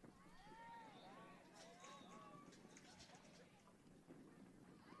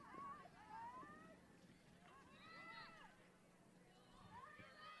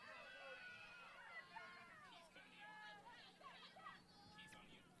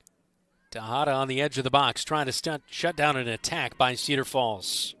 Tejada on the edge of the box, trying to shut down an attack by Cedar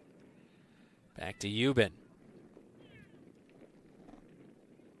Falls. Back to Euban.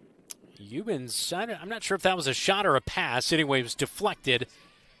 Euban's, I'm not sure if that was a shot or a pass. Anyway, it was deflected.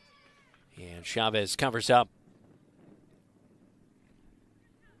 And Chavez covers up.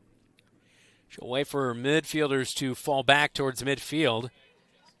 She'll wait for her midfielders to fall back towards midfield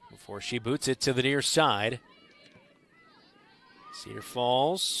before she boots it to the near side. Cedar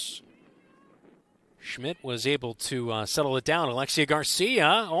Falls. Schmidt was able to settle it down. Alexia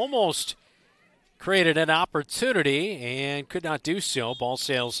Garcia almost created an opportunity and could not do so. Ball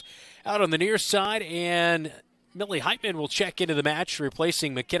sails out on the near side, and Millie Heitman will check into the match,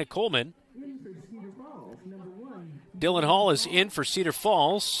 replacing McKenna Coleman. Dylan Hall is in for Cedar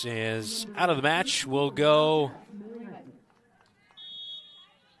Falls. As out of the match will go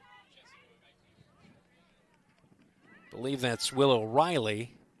I believe that's Willow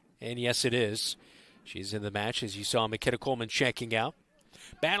Riley. And yes, it is. She's in the match, as you saw McKenna Coleman checking out.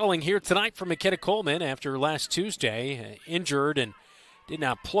 Battling here tonight for McKenna Coleman after last Tuesday, injured and did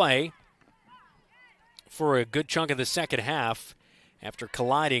not play for a good chunk of the second half after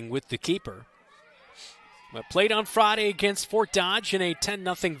colliding with the keeper. But played on Friday against Fort Dodge in a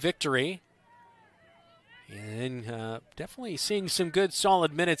 10-0 victory. And definitely seeing some good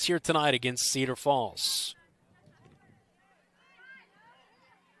solid minutes here tonight against Cedar Falls.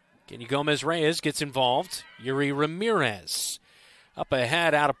 Kenny Gomez-Reyes gets involved. Yuri Ramirez up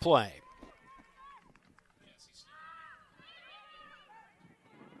ahead, out of play.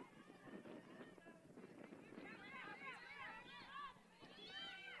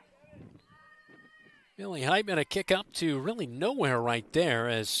 Millie Heitman, a kick up to really nowhere right there,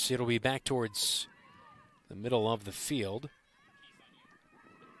 as it'll be back towards the middle of the field.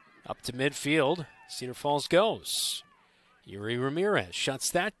 Up to midfield, Cedar Falls goes. Yuri Ramirez shuts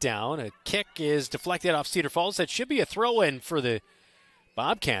that down. A kick is deflected off Cedar Falls. That should be a throw-in for the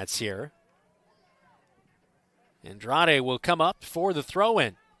Bobcats here. Andrade will come up for the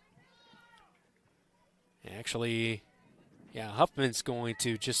throw-in. Actually, yeah, Huffman's going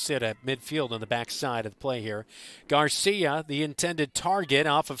to just sit at midfield on the backside of the play here. Garcia, the intended target,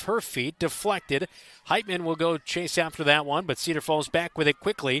 off of her feet, deflected. Heitman will go chase after that one, but Cedar Falls back with it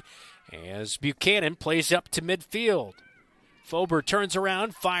quickly as Buchanan plays up to midfield. Fober turns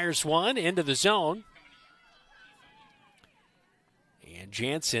around, fires one into the zone. And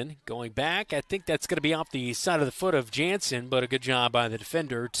Jansen going back. I think that's going to be off the side of the foot of Jansen, but a good job by the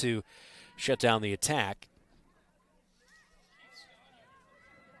defender to shut down the attack.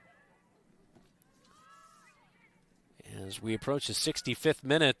 As we approach the 65th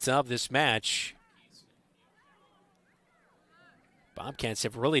minute of this match, Bobcats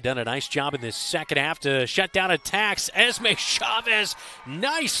have really done a nice job in this second half to shut down attacks. Esme Chavez,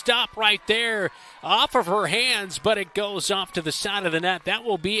 nice stop right there off of her hands, but it goes off to the side of the net. That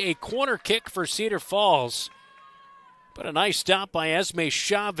will be a corner kick for Cedar Falls. But a nice stop by Esme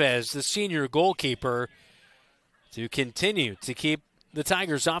Chavez, the senior goalkeeper, to continue to keep the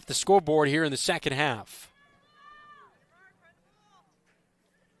Tigers off the scoreboard here in the second half.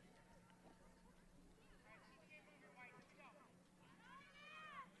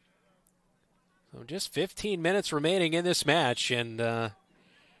 So just 15 minutes remaining in this match, and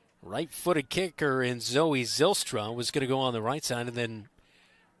right-footed kicker in Zoe Zylstra was going to go on the right side and then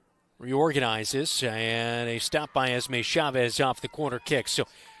reorganizes, and a stop by Esme Chavez off the corner kick. So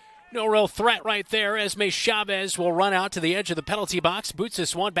no real threat right there. Esme Chavez will run out to the edge of the penalty box, boots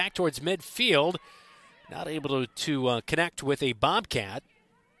this one back towards midfield. Not able to connect with a Bobcat.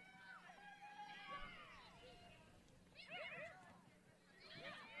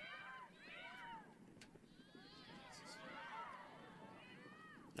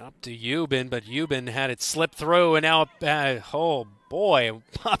 Up to Eubin, but Eubin had it slip through, and now, oh boy,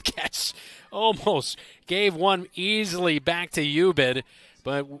 Bobcats almost gave one easily back to Eubin,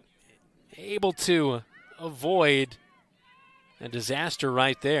 but able to avoid a disaster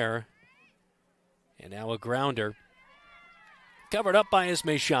right there. And now a grounder. Covered up by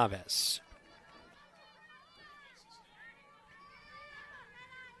Esme Chavez.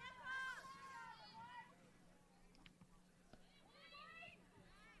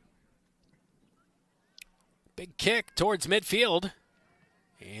 Big kick towards midfield.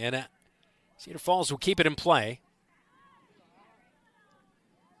 And Cedar Falls will keep it in play.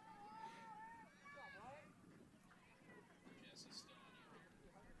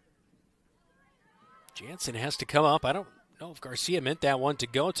 Jansen has to come up. I don't know if Garcia meant that one to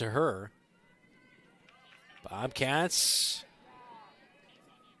go to her. Bobcats.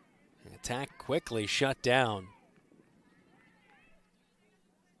 Attack quickly shut down.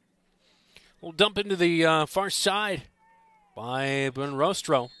 We'll dump into the far side by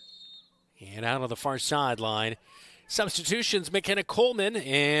Bonrostro. And out of the far sideline. Substitutions, McKenna Coleman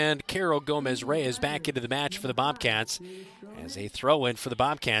and Carol Gomez-Reyes back into the match for the Bobcats. As a throw-in for the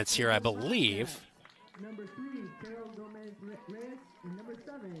Bobcats here, I believe. Number 3, Carol Gomez-Reyes, and number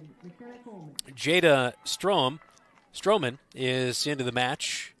 7, McKenna Coleman. Jada Stroman is into the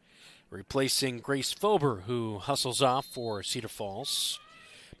match, replacing Grace Fober, who hustles off for Cedar Falls.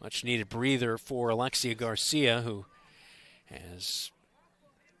 Much needed breather for Alexia Garcia, who has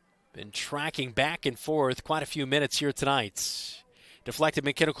been tracking back and forth quite a few minutes here tonight. Deflected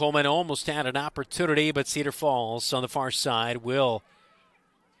McKenna Coleman, almost had an opportunity, but Cedar Falls on the far side will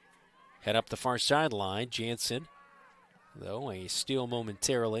head up the far sideline. Jansen, though, a steal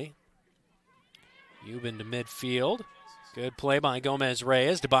momentarily. Eubin to midfield. Good play by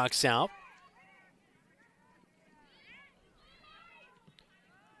Gomez-Reyes to box out.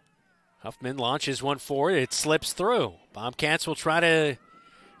 Huffman launches one forward. It slips through. Bobcats will try to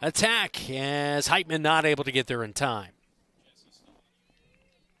attack as Heitman not able to get there in time.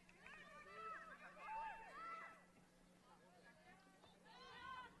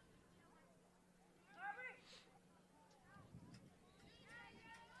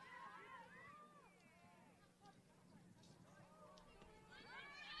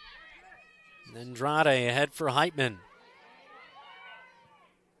 Andrade ahead for Heitman.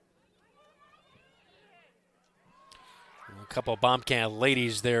 A couple of Bobcat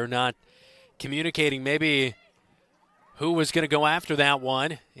ladies there not communicating maybe who was going to go after that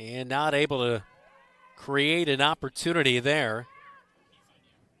one and not able to create an opportunity there.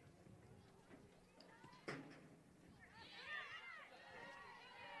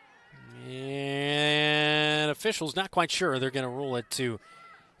 And officials not quite sure. They're going to rule it to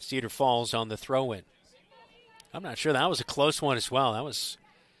Cedar Falls on the throw-in. I'm not sure. That was a close one as well. That was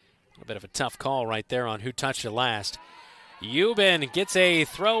a bit of a tough call right there on who touched it last. Euban gets a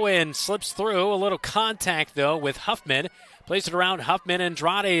throw-in, slips through. A little contact, though, with Huffman. Plays it around Huffman.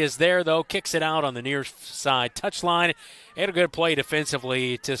 Andrade is there, though. Kicks it out on the near side touchline. And a good play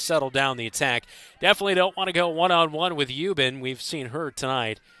defensively to settle down the attack. Definitely don't want to go one-on-one with Euban. We've seen her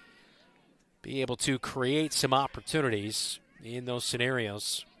tonight be able to create some opportunities in those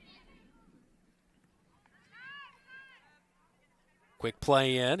scenarios. Quick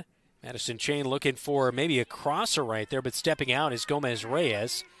play in. Madison Chain looking for maybe a crosser right there, but stepping out is Gomez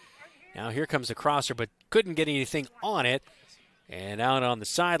Reyes. Now here comes a crosser, but couldn't get anything on it. And out on the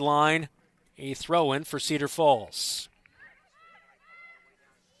sideline, a throw-in for Cedar Falls.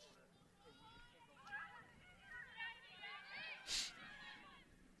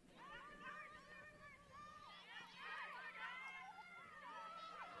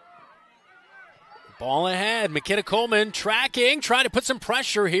 Ball ahead. McKenna Coleman tracking, trying to put some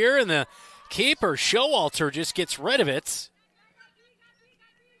pressure here, and the keeper, Showalter, just gets rid of it.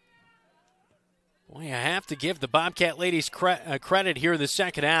 Boy, I have to give the Bobcat ladies credit here in the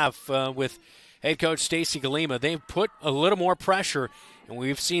second half with head coach Stacy Galima. They've put a little more pressure, and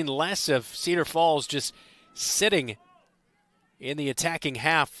we've seen less of Cedar Falls just sitting in the attacking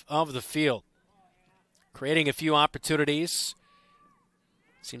half of the field, creating a few opportunities.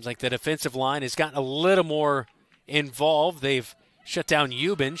 Seems like the defensive line has gotten a little more involved. They've shut down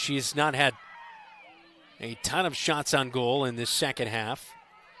Euban. She's not had a ton of shots on goal in this second half.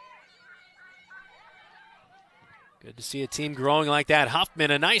 Good to see a team growing like that. Huffman,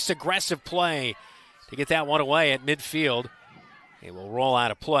 a nice aggressive play to get that one away at midfield. It will roll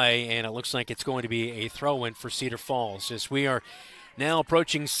out of play, and it looks like it's going to be a throw-in for Cedar Falls as we are now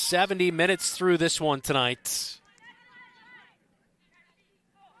approaching 70 minutes through this one tonight.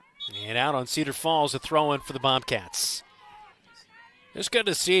 And out on Cedar Falls, a throw-in for the Bobcats. It's good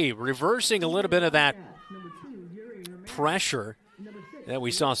to see, reversing a little bit of that pressure that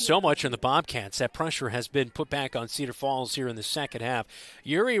we saw so much in the Bobcats. That pressure has been put back on Cedar Falls here in the second half.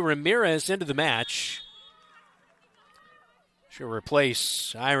 Yuri Ramirez into the match. She'll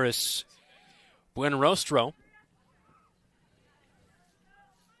replace Iris Buenrostro.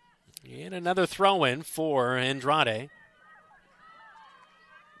 And another throw-in for Andrade.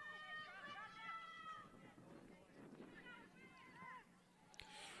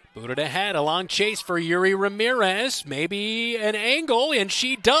 Booted ahead, a long chase for Yuri Ramirez. Maybe an angle, and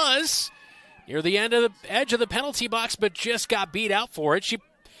she does. Near the edge of the penalty box, but just got beat out for it. She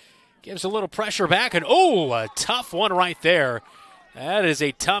gives a little pressure back, and a tough one right there. That is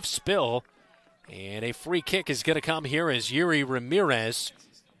a tough spill. And a free kick is going to come here as Yuri Ramirez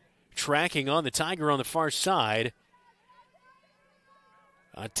tracking on the Tiger on the far side.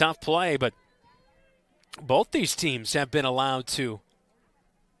 A tough play, but both these teams have been allowed to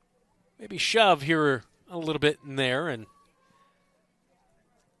maybe shove here a little bit in there, and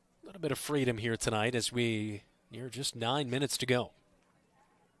a little bit of freedom here tonight as we near just 9 minutes to go.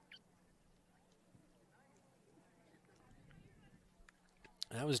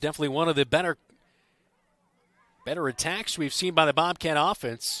 That was definitely one of the better attacks we've seen by the Bobcat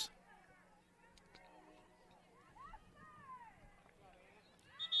offense.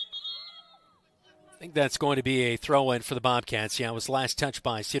 I think that's going to be a throw-in for the Bobcats. Yeah, it was last touched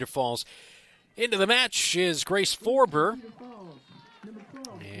by Cedar Falls. Into the match is Grace Forber.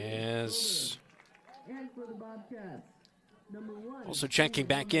 As also checking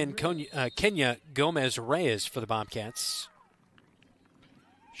back in Kenya Gomez Reyes for the Bobcats.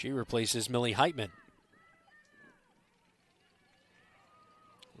 She replaces Millie Heitman.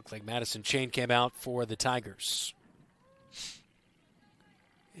 Looks like Madison Chain came out for the Tigers.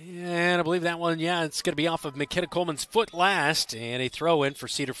 And I believe that one, yeah, it's going to be off of McKenna Coleman's foot last, and a throw in for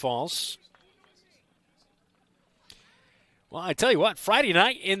Cedar Falls. Well, I tell you what, Friday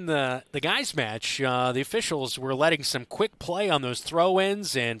night in the guys' match, the officials were letting some quick play on those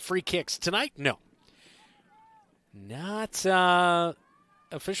throw-ins and free kicks. Tonight, no.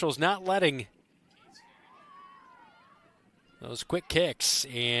 Officials not letting those quick kicks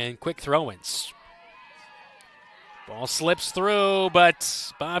and quick throw-ins. Ball slips through,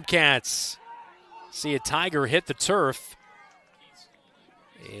 but Bobcats see a Tiger hit the turf.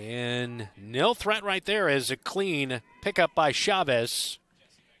 And no threat right there as a clean pickup by Chavez.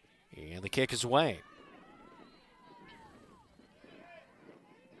 And the kick is away.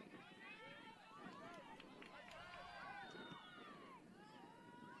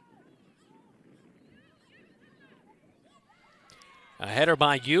 A header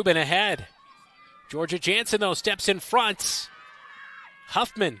by Euban ahead. Georgia Jansen, though, steps in front.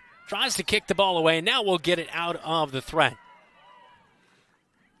 Huffman tries to kick the ball away, and now we'll get it out of the threat.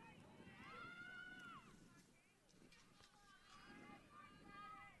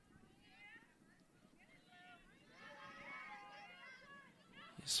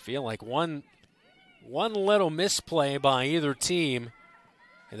 Just feel like one little misplay by either team,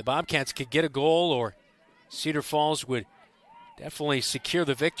 and the Bobcats could get a goal, or Cedar Falls would definitely secure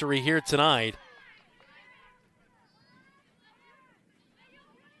the victory here tonight.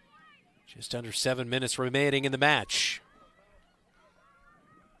 Just under 7 minutes remaining in the match.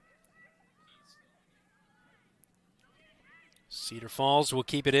 Cedar Falls will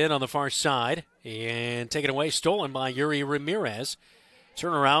keep it in on the far side and take it away, stolen by Yuri Ramirez.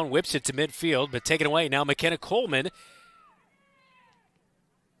 Turnaround, whips it to midfield, but taken away. Now McKenna Coleman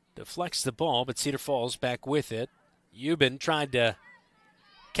deflects the ball, but Cedar Falls back with it. Euban tried to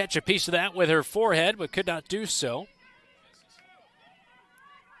catch a piece of that with her forehead, but could not do so.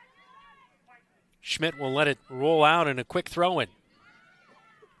 Schmidt will let it roll out in a quick throw-in.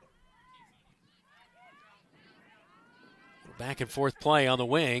 Back and forth play on the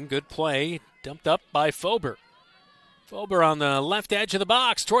wing. Good play, dumped up by Fober. Fober on the left edge of the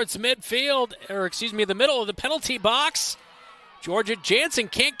box towards the midfield, the middle of the penalty box. Georgia Jansen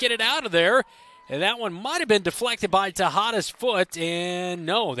can't get it out of there. And that one might have been deflected by Tejada's foot. And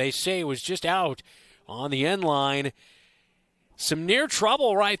no, they say it was just out on the end line. Some near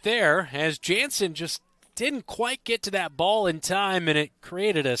trouble right there as Jansen just didn't quite get to that ball in time, and it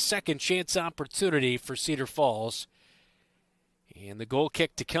created a second chance opportunity for Cedar Falls. And the goal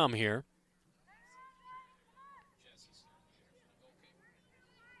kick to come here.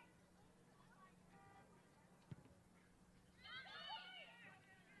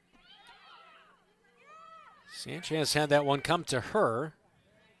 Sanchez had that one come to her.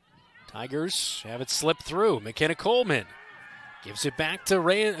 Tigers have it slip through. McKenna Coleman gives it back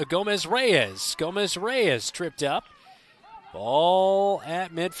to Gomez-Reyes. Gomez-Reyes tripped up. Ball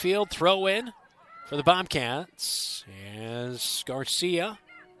at midfield. Throw in for the Bobcats as Garcia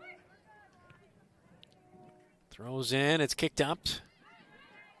throws in. It's kicked up.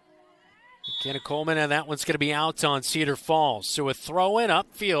 McKenna Coleman, and that one's going to be out on Cedar Falls. So a throw in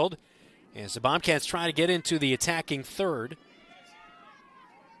upfield as the Bobcats try to get into the attacking third.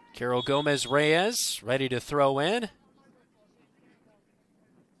 Carol Gomez-Reyes ready to throw in.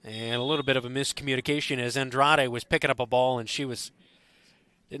 And a little bit of a miscommunication as Andrade was picking up a ball and she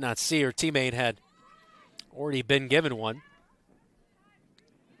did not see her teammate had already been given one.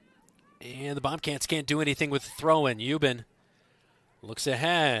 And the Bobcats can't do anything with the throw-in. Euban looks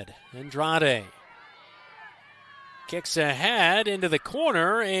ahead. Andrade kicks ahead into the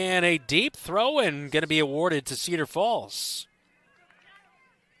corner, and a deep throw-in going to be awarded to Cedar Falls.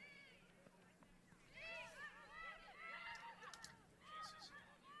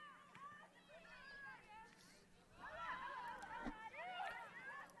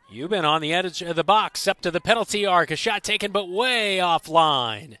 Euban on the edge of the box, up to the penalty arc. A shot taken, but way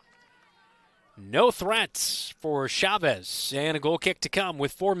offline. No threats for Chavez, and a goal kick to come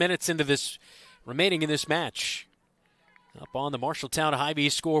with 4 minutes remaining in this match. Up on the Marshalltown Hy-Vee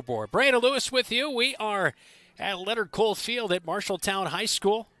scoreboard. Brandon Lewis with you. We are at Leonard Cole Field at Marshalltown High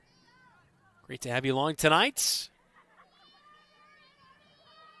School. Great to have you along tonight.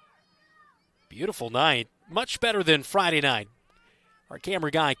 Beautiful night. Much better than Friday night. Our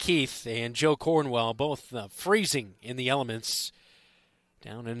camera guy, Keith, and Joe Cornwell, both freezing in the elements.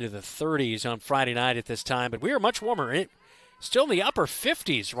 Down into the 30s on Friday night at this time. But we are much warmer. Still in the upper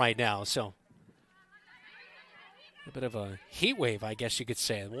 50s right now, so a bit of a heat wave, I guess you could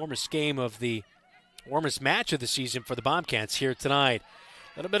say. The warmest match of the season for the Bobcats here tonight.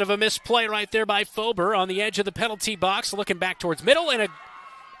 A little bit of a misplay right there by Fober on the edge of the penalty box, looking back towards middle, and a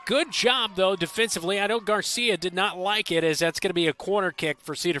Good job, though, defensively. I know Garcia did not like it, as that's going to be a corner kick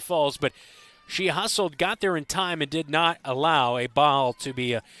for Cedar Falls, but she hustled, got there in time, and did not allow a ball to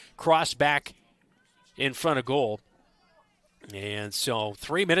be crossed back in front of goal. And so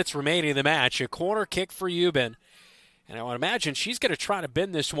 3 minutes remaining in the match. A corner kick for Euban. And I would imagine she's going to try to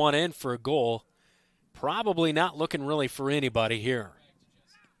bend this one in for a goal. Probably not looking really for anybody here.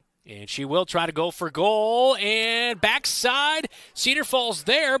 And she will try to go for goal. And backside, Cedar Falls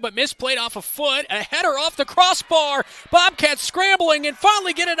there, but misplayed off a foot. A header off the crossbar. Bobcats scrambling and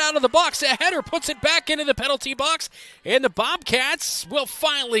finally get it out of the box. A header puts it back into the penalty box. And the Bobcats will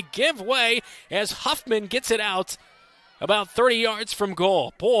finally give way as Huffman gets it out about 30 yards from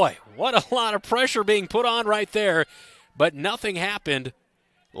goal. Boy, what a lot of pressure being put on right there. But nothing happened,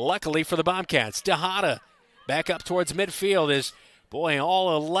 luckily for the Bobcats. Tejada back up towards midfield as, boy,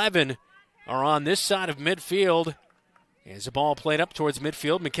 all 11 are on this side of midfield. As the ball played up towards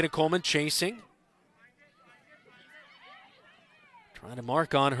midfield, McKenna Coleman chasing. Trying to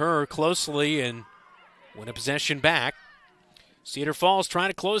mark on her closely and win a possession back. Cedar Falls trying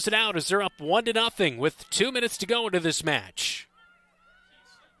to close it out as they're up 1-0 with 2 minutes to go into this match.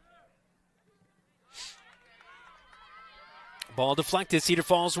 Ball deflected. Cedar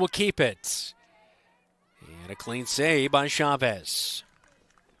Falls will keep it. And a clean save by Chavez.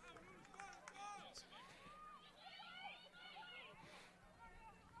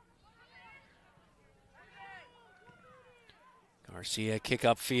 Garcia kick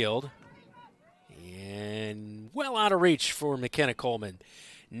upfield. And well out of reach for McKenna Coleman.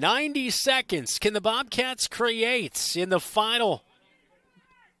 90 seconds. Can the Bobcats create in the final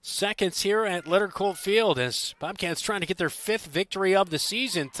seconds here at Leonard Colt Field as Bobcats trying to get their 5th victory of the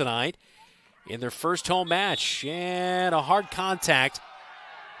season tonight in their first home match. And a hard contact.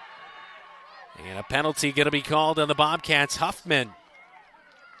 And a penalty going to be called on the Bobcats. Huffman.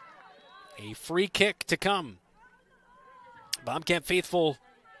 A free kick to come. Bobcat faithful,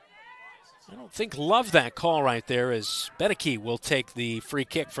 I don't think love that call right there, as Bedeke will take the free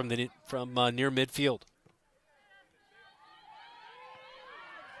kick from near midfield.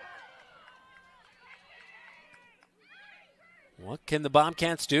 What can the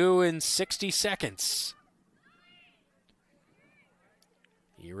Bobcats do in 60 seconds?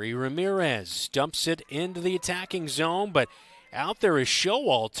 Yuri Ramirez dumps it into the attacking zone, but out there is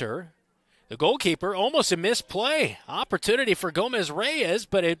Showalter. The goalkeeper, almost a misplay. Opportunity for Gomez Reyes,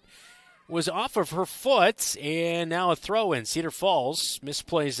 but it was off of her foot, and now a throw-in. Cedar Falls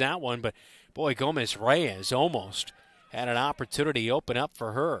misplays that one, but boy, Gomez Reyes almost had an opportunity open up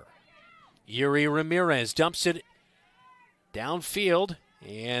for her. Yuri Ramirez dumps it downfield,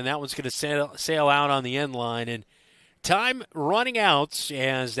 and that one's going to sail out on the end line. And time running out,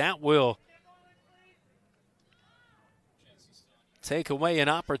 as that will take away an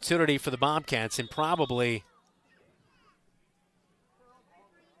opportunity for the Bobcats, and probably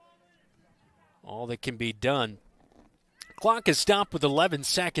all that can be done. Clock is stopped with 11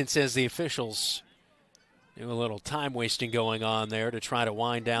 seconds as the officials do a little time wasting going on there to try to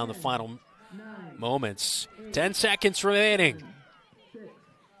wind down the final moments. 10 seconds remaining. 6,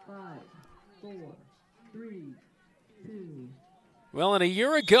 5, 4, 3, 2. Well, and a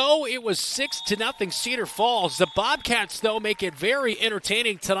year ago, it was 6-0 Cedar Falls. The Bobcats, though, make it very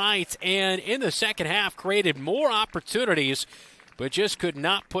entertaining tonight, and in the second half created more opportunities, but just could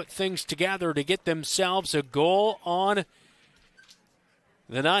not put things together to get themselves a goal on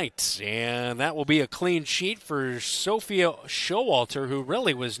the night. And that will be a clean sheet for Sophia Showalter, who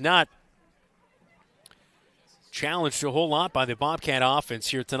really was not challenged a whole lot by the Bobcat offense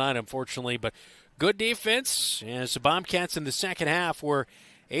here tonight, unfortunately, but good defense, as the Bobcats in the second half were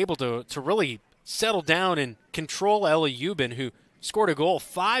able to really settle down and control Ella Euban, who scored a goal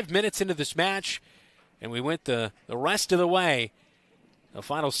 5 minutes into this match, and we went the rest of the way, the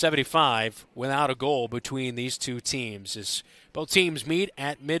final 75, without a goal between these two teams. As both teams meet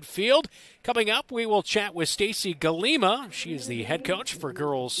at midfield. Coming up, we will chat with Stacy Galima. She is the head coach for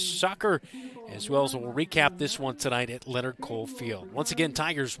girls soccer, as well as we'll recap this one tonight at Leonard Colt Field. Once again,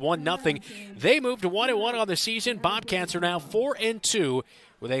 Tigers 1-0. They moved to 1-1 on the season. Bobcats are now 4-2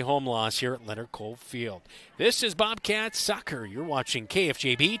 with a home loss here at Leonard Colt Field. This is Bobcats Soccer. You're watching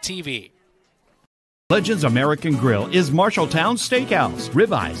KFJB-TV. Legends American Grill is Marshalltown Steakhouse.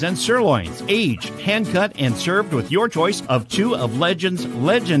 Ribeyes and sirloins, aged, hand-cut, and served with your choice of 2 of Legends'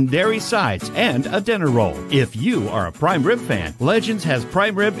 legendary sides and a dinner roll. If you are a prime rib fan, Legends has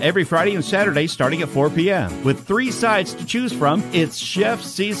prime rib every Friday and Saturday starting at 4 p.m. With 3 sides to choose from, it's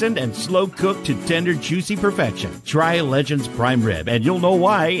chef-seasoned and slow-cooked to tender, juicy perfection. Try Legends Prime Rib, and you'll know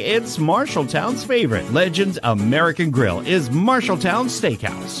why it's Marshalltown's favorite. Legends American Grill is Marshalltown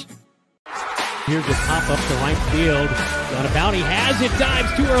Steakhouse. Here's a pop up to right field. Got a bounty, has it,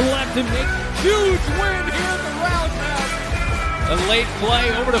 dives to her left and makes a huge win here at the roundhouse. A late play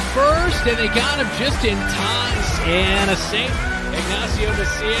over to first, and they got him just in time. And a save. Ignacio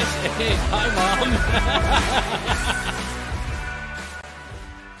Macias. Hey, hi, Mom.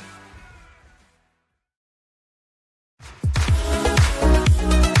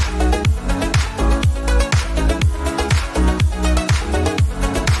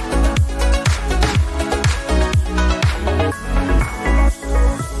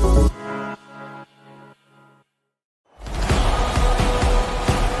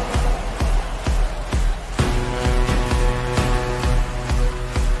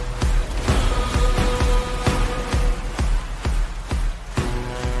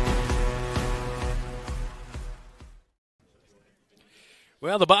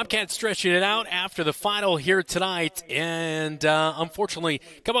 Well, the Bobcats stretching it out after the final here tonight, and unfortunately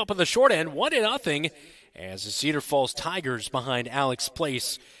come up with the short end, 1-0, as the Cedar Falls Tigers behind Alex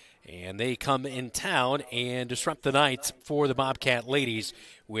Place, and they come in town and disrupt the night for the Bobcat ladies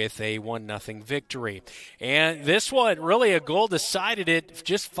with a 1-0 victory. And this one, really a goal decided it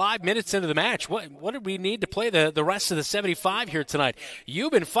just 5 minutes into the match. What did we need to play the rest of the 75 here tonight?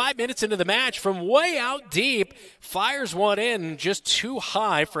 Euban, 5 minutes into the match from way out deep, fires one in just too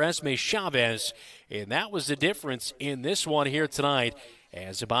high for Esme Chavez. And that was the difference in this one here tonight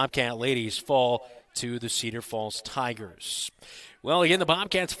as the Bobcat ladies fall to the Cedar Falls Tigers. Well, again, the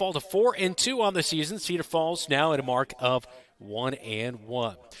Bobcats fall to 4-2 on the season. Cedar Falls now at a mark of 1-1.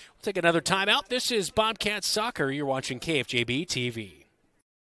 We'll take another timeout. This is Bobcat Soccer. You're watching KFJB-TV.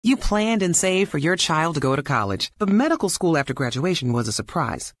 You planned and saved for your child to go to college, but medical school after graduation was a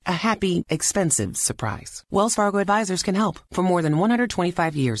surprise. A happy, expensive surprise. Wells Fargo Advisors can help. For more than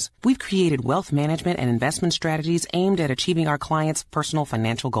 125 years, we've created wealth management and investment strategies aimed at achieving our clients' personal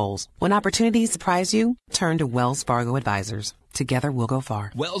financial goals. When opportunities surprise you, turn to Wells Fargo Advisors. Together, we'll go far.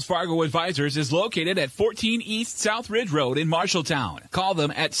 Wells Fargo Advisors is located at 14 East South Ridge Road in Marshalltown. Call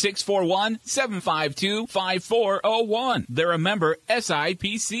them at 641-752-5401. They're a member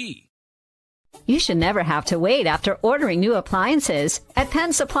SIPC. You should never have to wait after ordering new appliances. At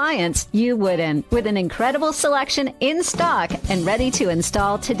Penn's Appliance, you wouldn't. With an incredible selection in stock and ready to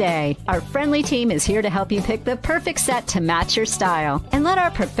install today. Our friendly team is here to help you pick the perfect set to match your style. And let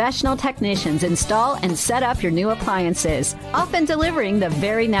our professional technicians install and set up your new appliances, often delivering the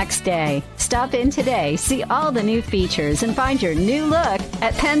very next day. Stop in today, see all the new features, and find your new look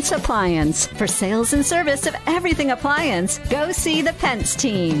at Penn's Appliance. For sales and service of everything appliance, go see the Pence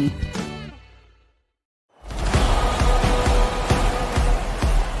team.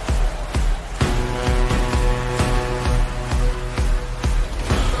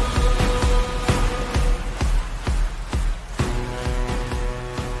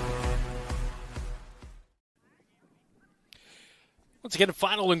 Once again, a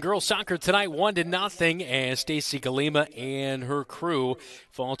final in girls soccer tonight, 1-0, as Stacy Galima and her crew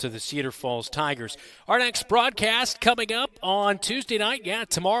fall to the Cedar Falls Tigers. Our next broadcast coming up on Tuesday night. Yeah,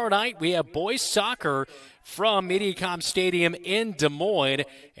 tomorrow night we have boys soccer from Mediacom Stadium in Des Moines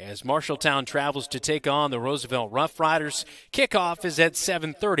as Marshalltown travels to take on the Roosevelt Rough Riders. Kickoff is at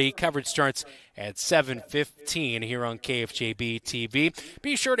 7:30. Coverage starts at 7:15 here on KFJB-TV.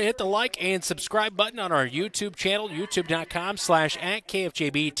 Be sure to hit the like and subscribe button on our YouTube channel,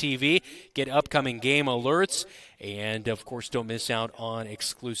 youtube.com/@KFJB-TV. Get upcoming game alerts. And, of course, don't miss out on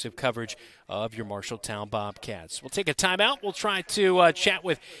exclusive coverage of your Marshalltown Bobcats. We'll take a timeout. We'll try to chat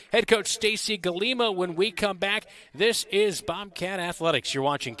with head coach Stacy Galima when we come back. This is Bobcat Athletics. You're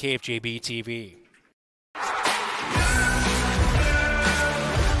watching KFJB-TV.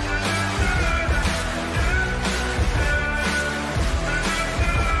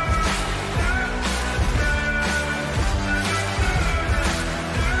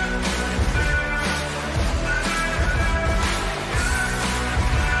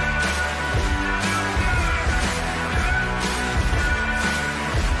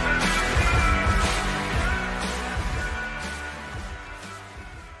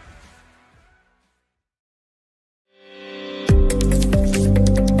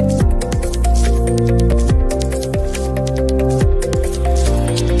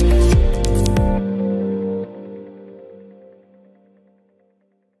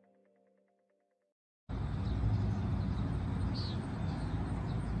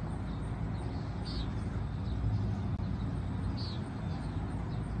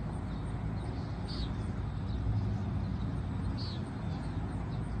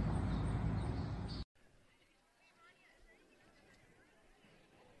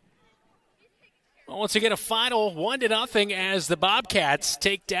 Well, once again, a final 1-0 as the Bobcats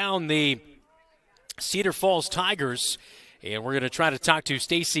take down the Cedar Falls Tigers. And we're going to try to talk to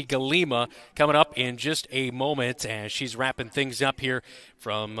Stacy Galima coming up in just a moment as she's wrapping things up here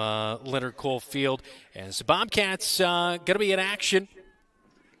from Leonard Cole Field. As the Bobcats going to be in action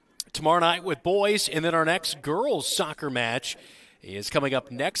tomorrow night with boys, and then our next girls soccer match is coming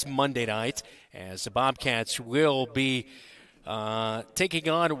up next Monday night as the Bobcats will be taking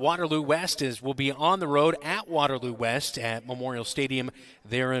on Waterloo West, as we'll be on the road at Waterloo West at Memorial Stadium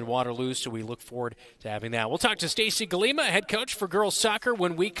there in Waterloo, so we look forward to having that. We'll talk to Stacy Galima, head coach for girls soccer,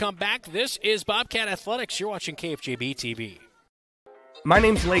 when we come back. This is Bobcat Athletics. You're watching KFJB-TV. My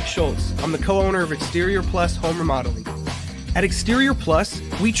name's Lake Schultz. I'm the co-owner of Exterior Plus Home Remodeling. At Exterior Plus,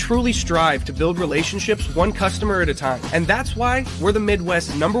 we truly strive to build relationships one customer at a time. And that's why we're the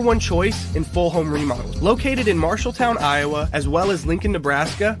Midwest's #1 choice in full home remodeling. Located in Marshalltown, Iowa, as well as Lincoln,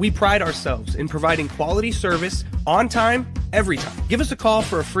 Nebraska, we pride ourselves in providing quality service on time, every time. Give us a call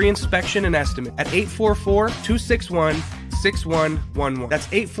for a free inspection and estimate at 844-261-6111. That's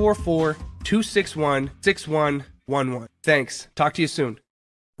 844-261-6111. Thanks. Talk to you soon.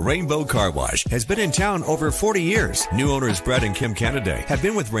 Rainbow Car Wash has been in town over 40 years. New owners Brett and Kim Canada have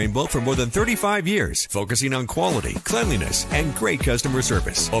been with Rainbow for more than 35 years, focusing on quality, cleanliness, and great customer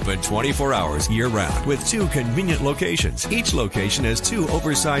service. Open 24 hours year-round with 2 convenient locations. Each location has 2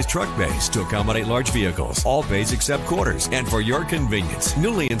 oversized truck bays to accommodate large vehicles. All bays except quarters. And for your convenience,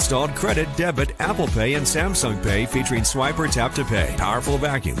 newly installed credit, debit, Apple Pay, and Samsung Pay featuring swipe or tap to pay, powerful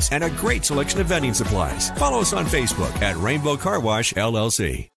vacuums, and a great selection of vending supplies. Follow us on Facebook at Rainbow Car Wash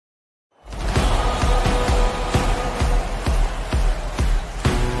LLC.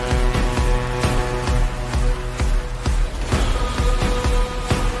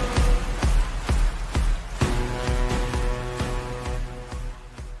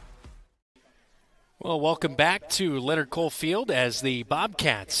 Well, welcome back to Leonard Cole Field as the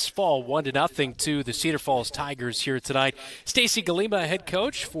Bobcats fall 1-0 to the Cedar Falls Tigers here tonight. Stacy Galima, head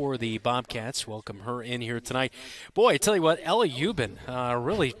coach for the Bobcats. Welcome her in here tonight. Boy, I tell you what, Ella Euban,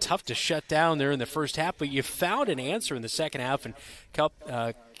 really tough to shut down there in the first half, but you found an answer in the second half and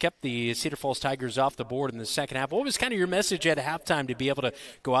kept the Cedar Falls Tigers off the board in the second half. What was kind of your message at halftime to be able to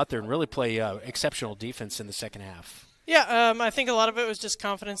go out there and really play exceptional defense in the second half? Yeah, I think a lot of it was just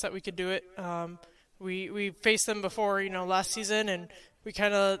confidence that we could do it. We faced them before, last season, and we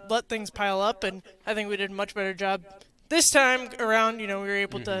kind of let things pile up, and I think we did a much better job this time around. We were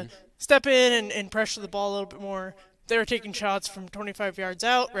able to step in and pressure the ball a little bit more. They were taking shots from 25 yards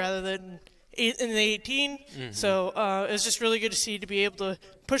out rather than in the 18, so it was just really good to see to be able to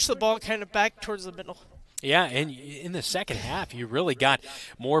push the ball kind of back towards the middle. Yeah, and in the second half, you really got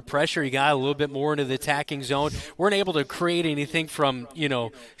more pressure. You got a little bit more into the attacking zone. Weren't able to create anything from,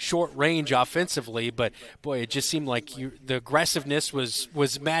 short range offensively, but, boy, it just seemed like the aggressiveness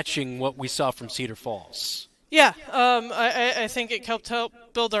was matching what we saw from Cedar Falls. Yeah, I think it helped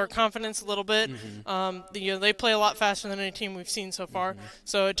build our confidence a little bit. They play a lot faster than any team we've seen so far,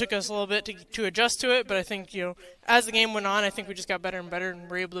 so it took us a little bit to adjust to it. But I think as the game went on, I think we just got better and better, and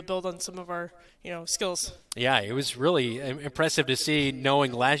were able to build on some of our skills. Yeah, it was really impressive to see.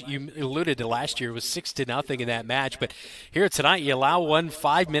 Knowing you alluded to last year, it was 6-0 in that match, but here tonight you allow one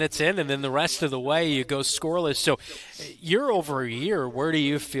 5 minutes in, and then the rest of the way you go scoreless. So year over year, where do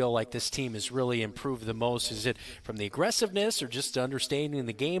you feel like this team has really improved the most? Is it from the aggressiveness or just understanding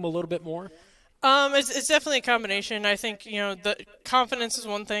the game a little bit more? It's definitely a combination. I think the confidence is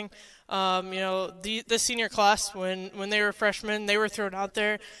one thing. The senior class, when they were freshmen, they were thrown out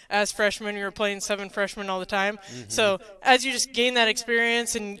there as freshmen. You were playing 7 freshmen all the time. So as you just gain that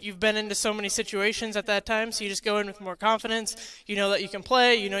experience, and you've been into so many situations at that time, so you just go in with more confidence. You know that you can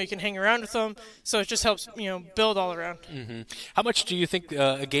play. You know you can hang around with them. So it just helps build all around. How much do you think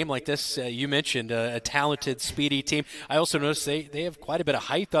a game like this? You mentioned a talented, speedy team. I also noticed they have quite a bit of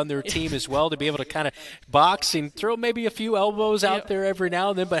height on their team as well to be able to kind of box and throw maybe a few elbows out there every now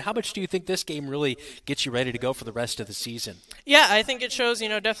and then. But how much do you think this game really gets you ready to go for the rest of the season? Yeah, I think it shows,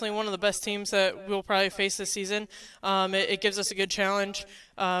 definitely one of the best teams that we'll probably face this season. It gives us a good challenge.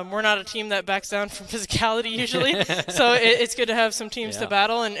 We're not a team that backs down from physicality usually, so it's good to have some teams to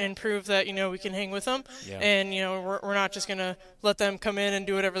battle and prove that we can hang with them. And we're not just going to let them come in and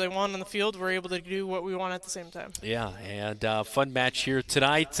do whatever they want on the field. We're able to do what we want at the same time. Yeah, and fun match here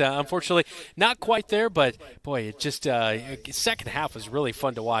tonight. Unfortunately, not quite there, but boy, it just second half was really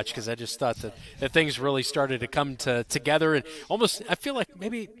fun to watch because I just thought that things really started to come together, and almost I feel like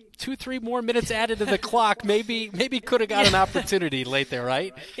maybe 2-3 more minutes added to the clock, maybe could have got an opportunity late there,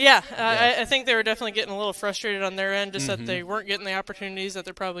 right? Yeah, I think they were definitely getting a little frustrated on their end, just that they weren't getting the opportunities that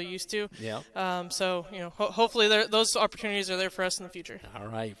they're probably used to. Yeah. So, hopefully those opportunities are there for us in the future. All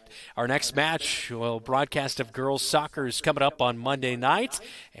right. Our next match, broadcast of girls soccer is coming up on Monday night,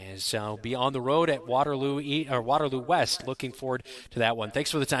 as I'll be on the road at Waterloo West. Looking forward to that one.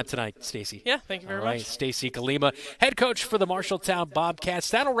 Thanks for the time tonight, Stacy. Yeah, thank you very much. Stacy Kalima, head coach for the Marshalltown Bobcats.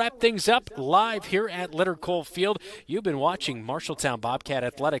 That'll wrap things up live here at Leonard Cole Field. You've been watching Marshalltown Bobcat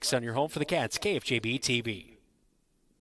Athletics on your home for the Cats, KFJB-TV.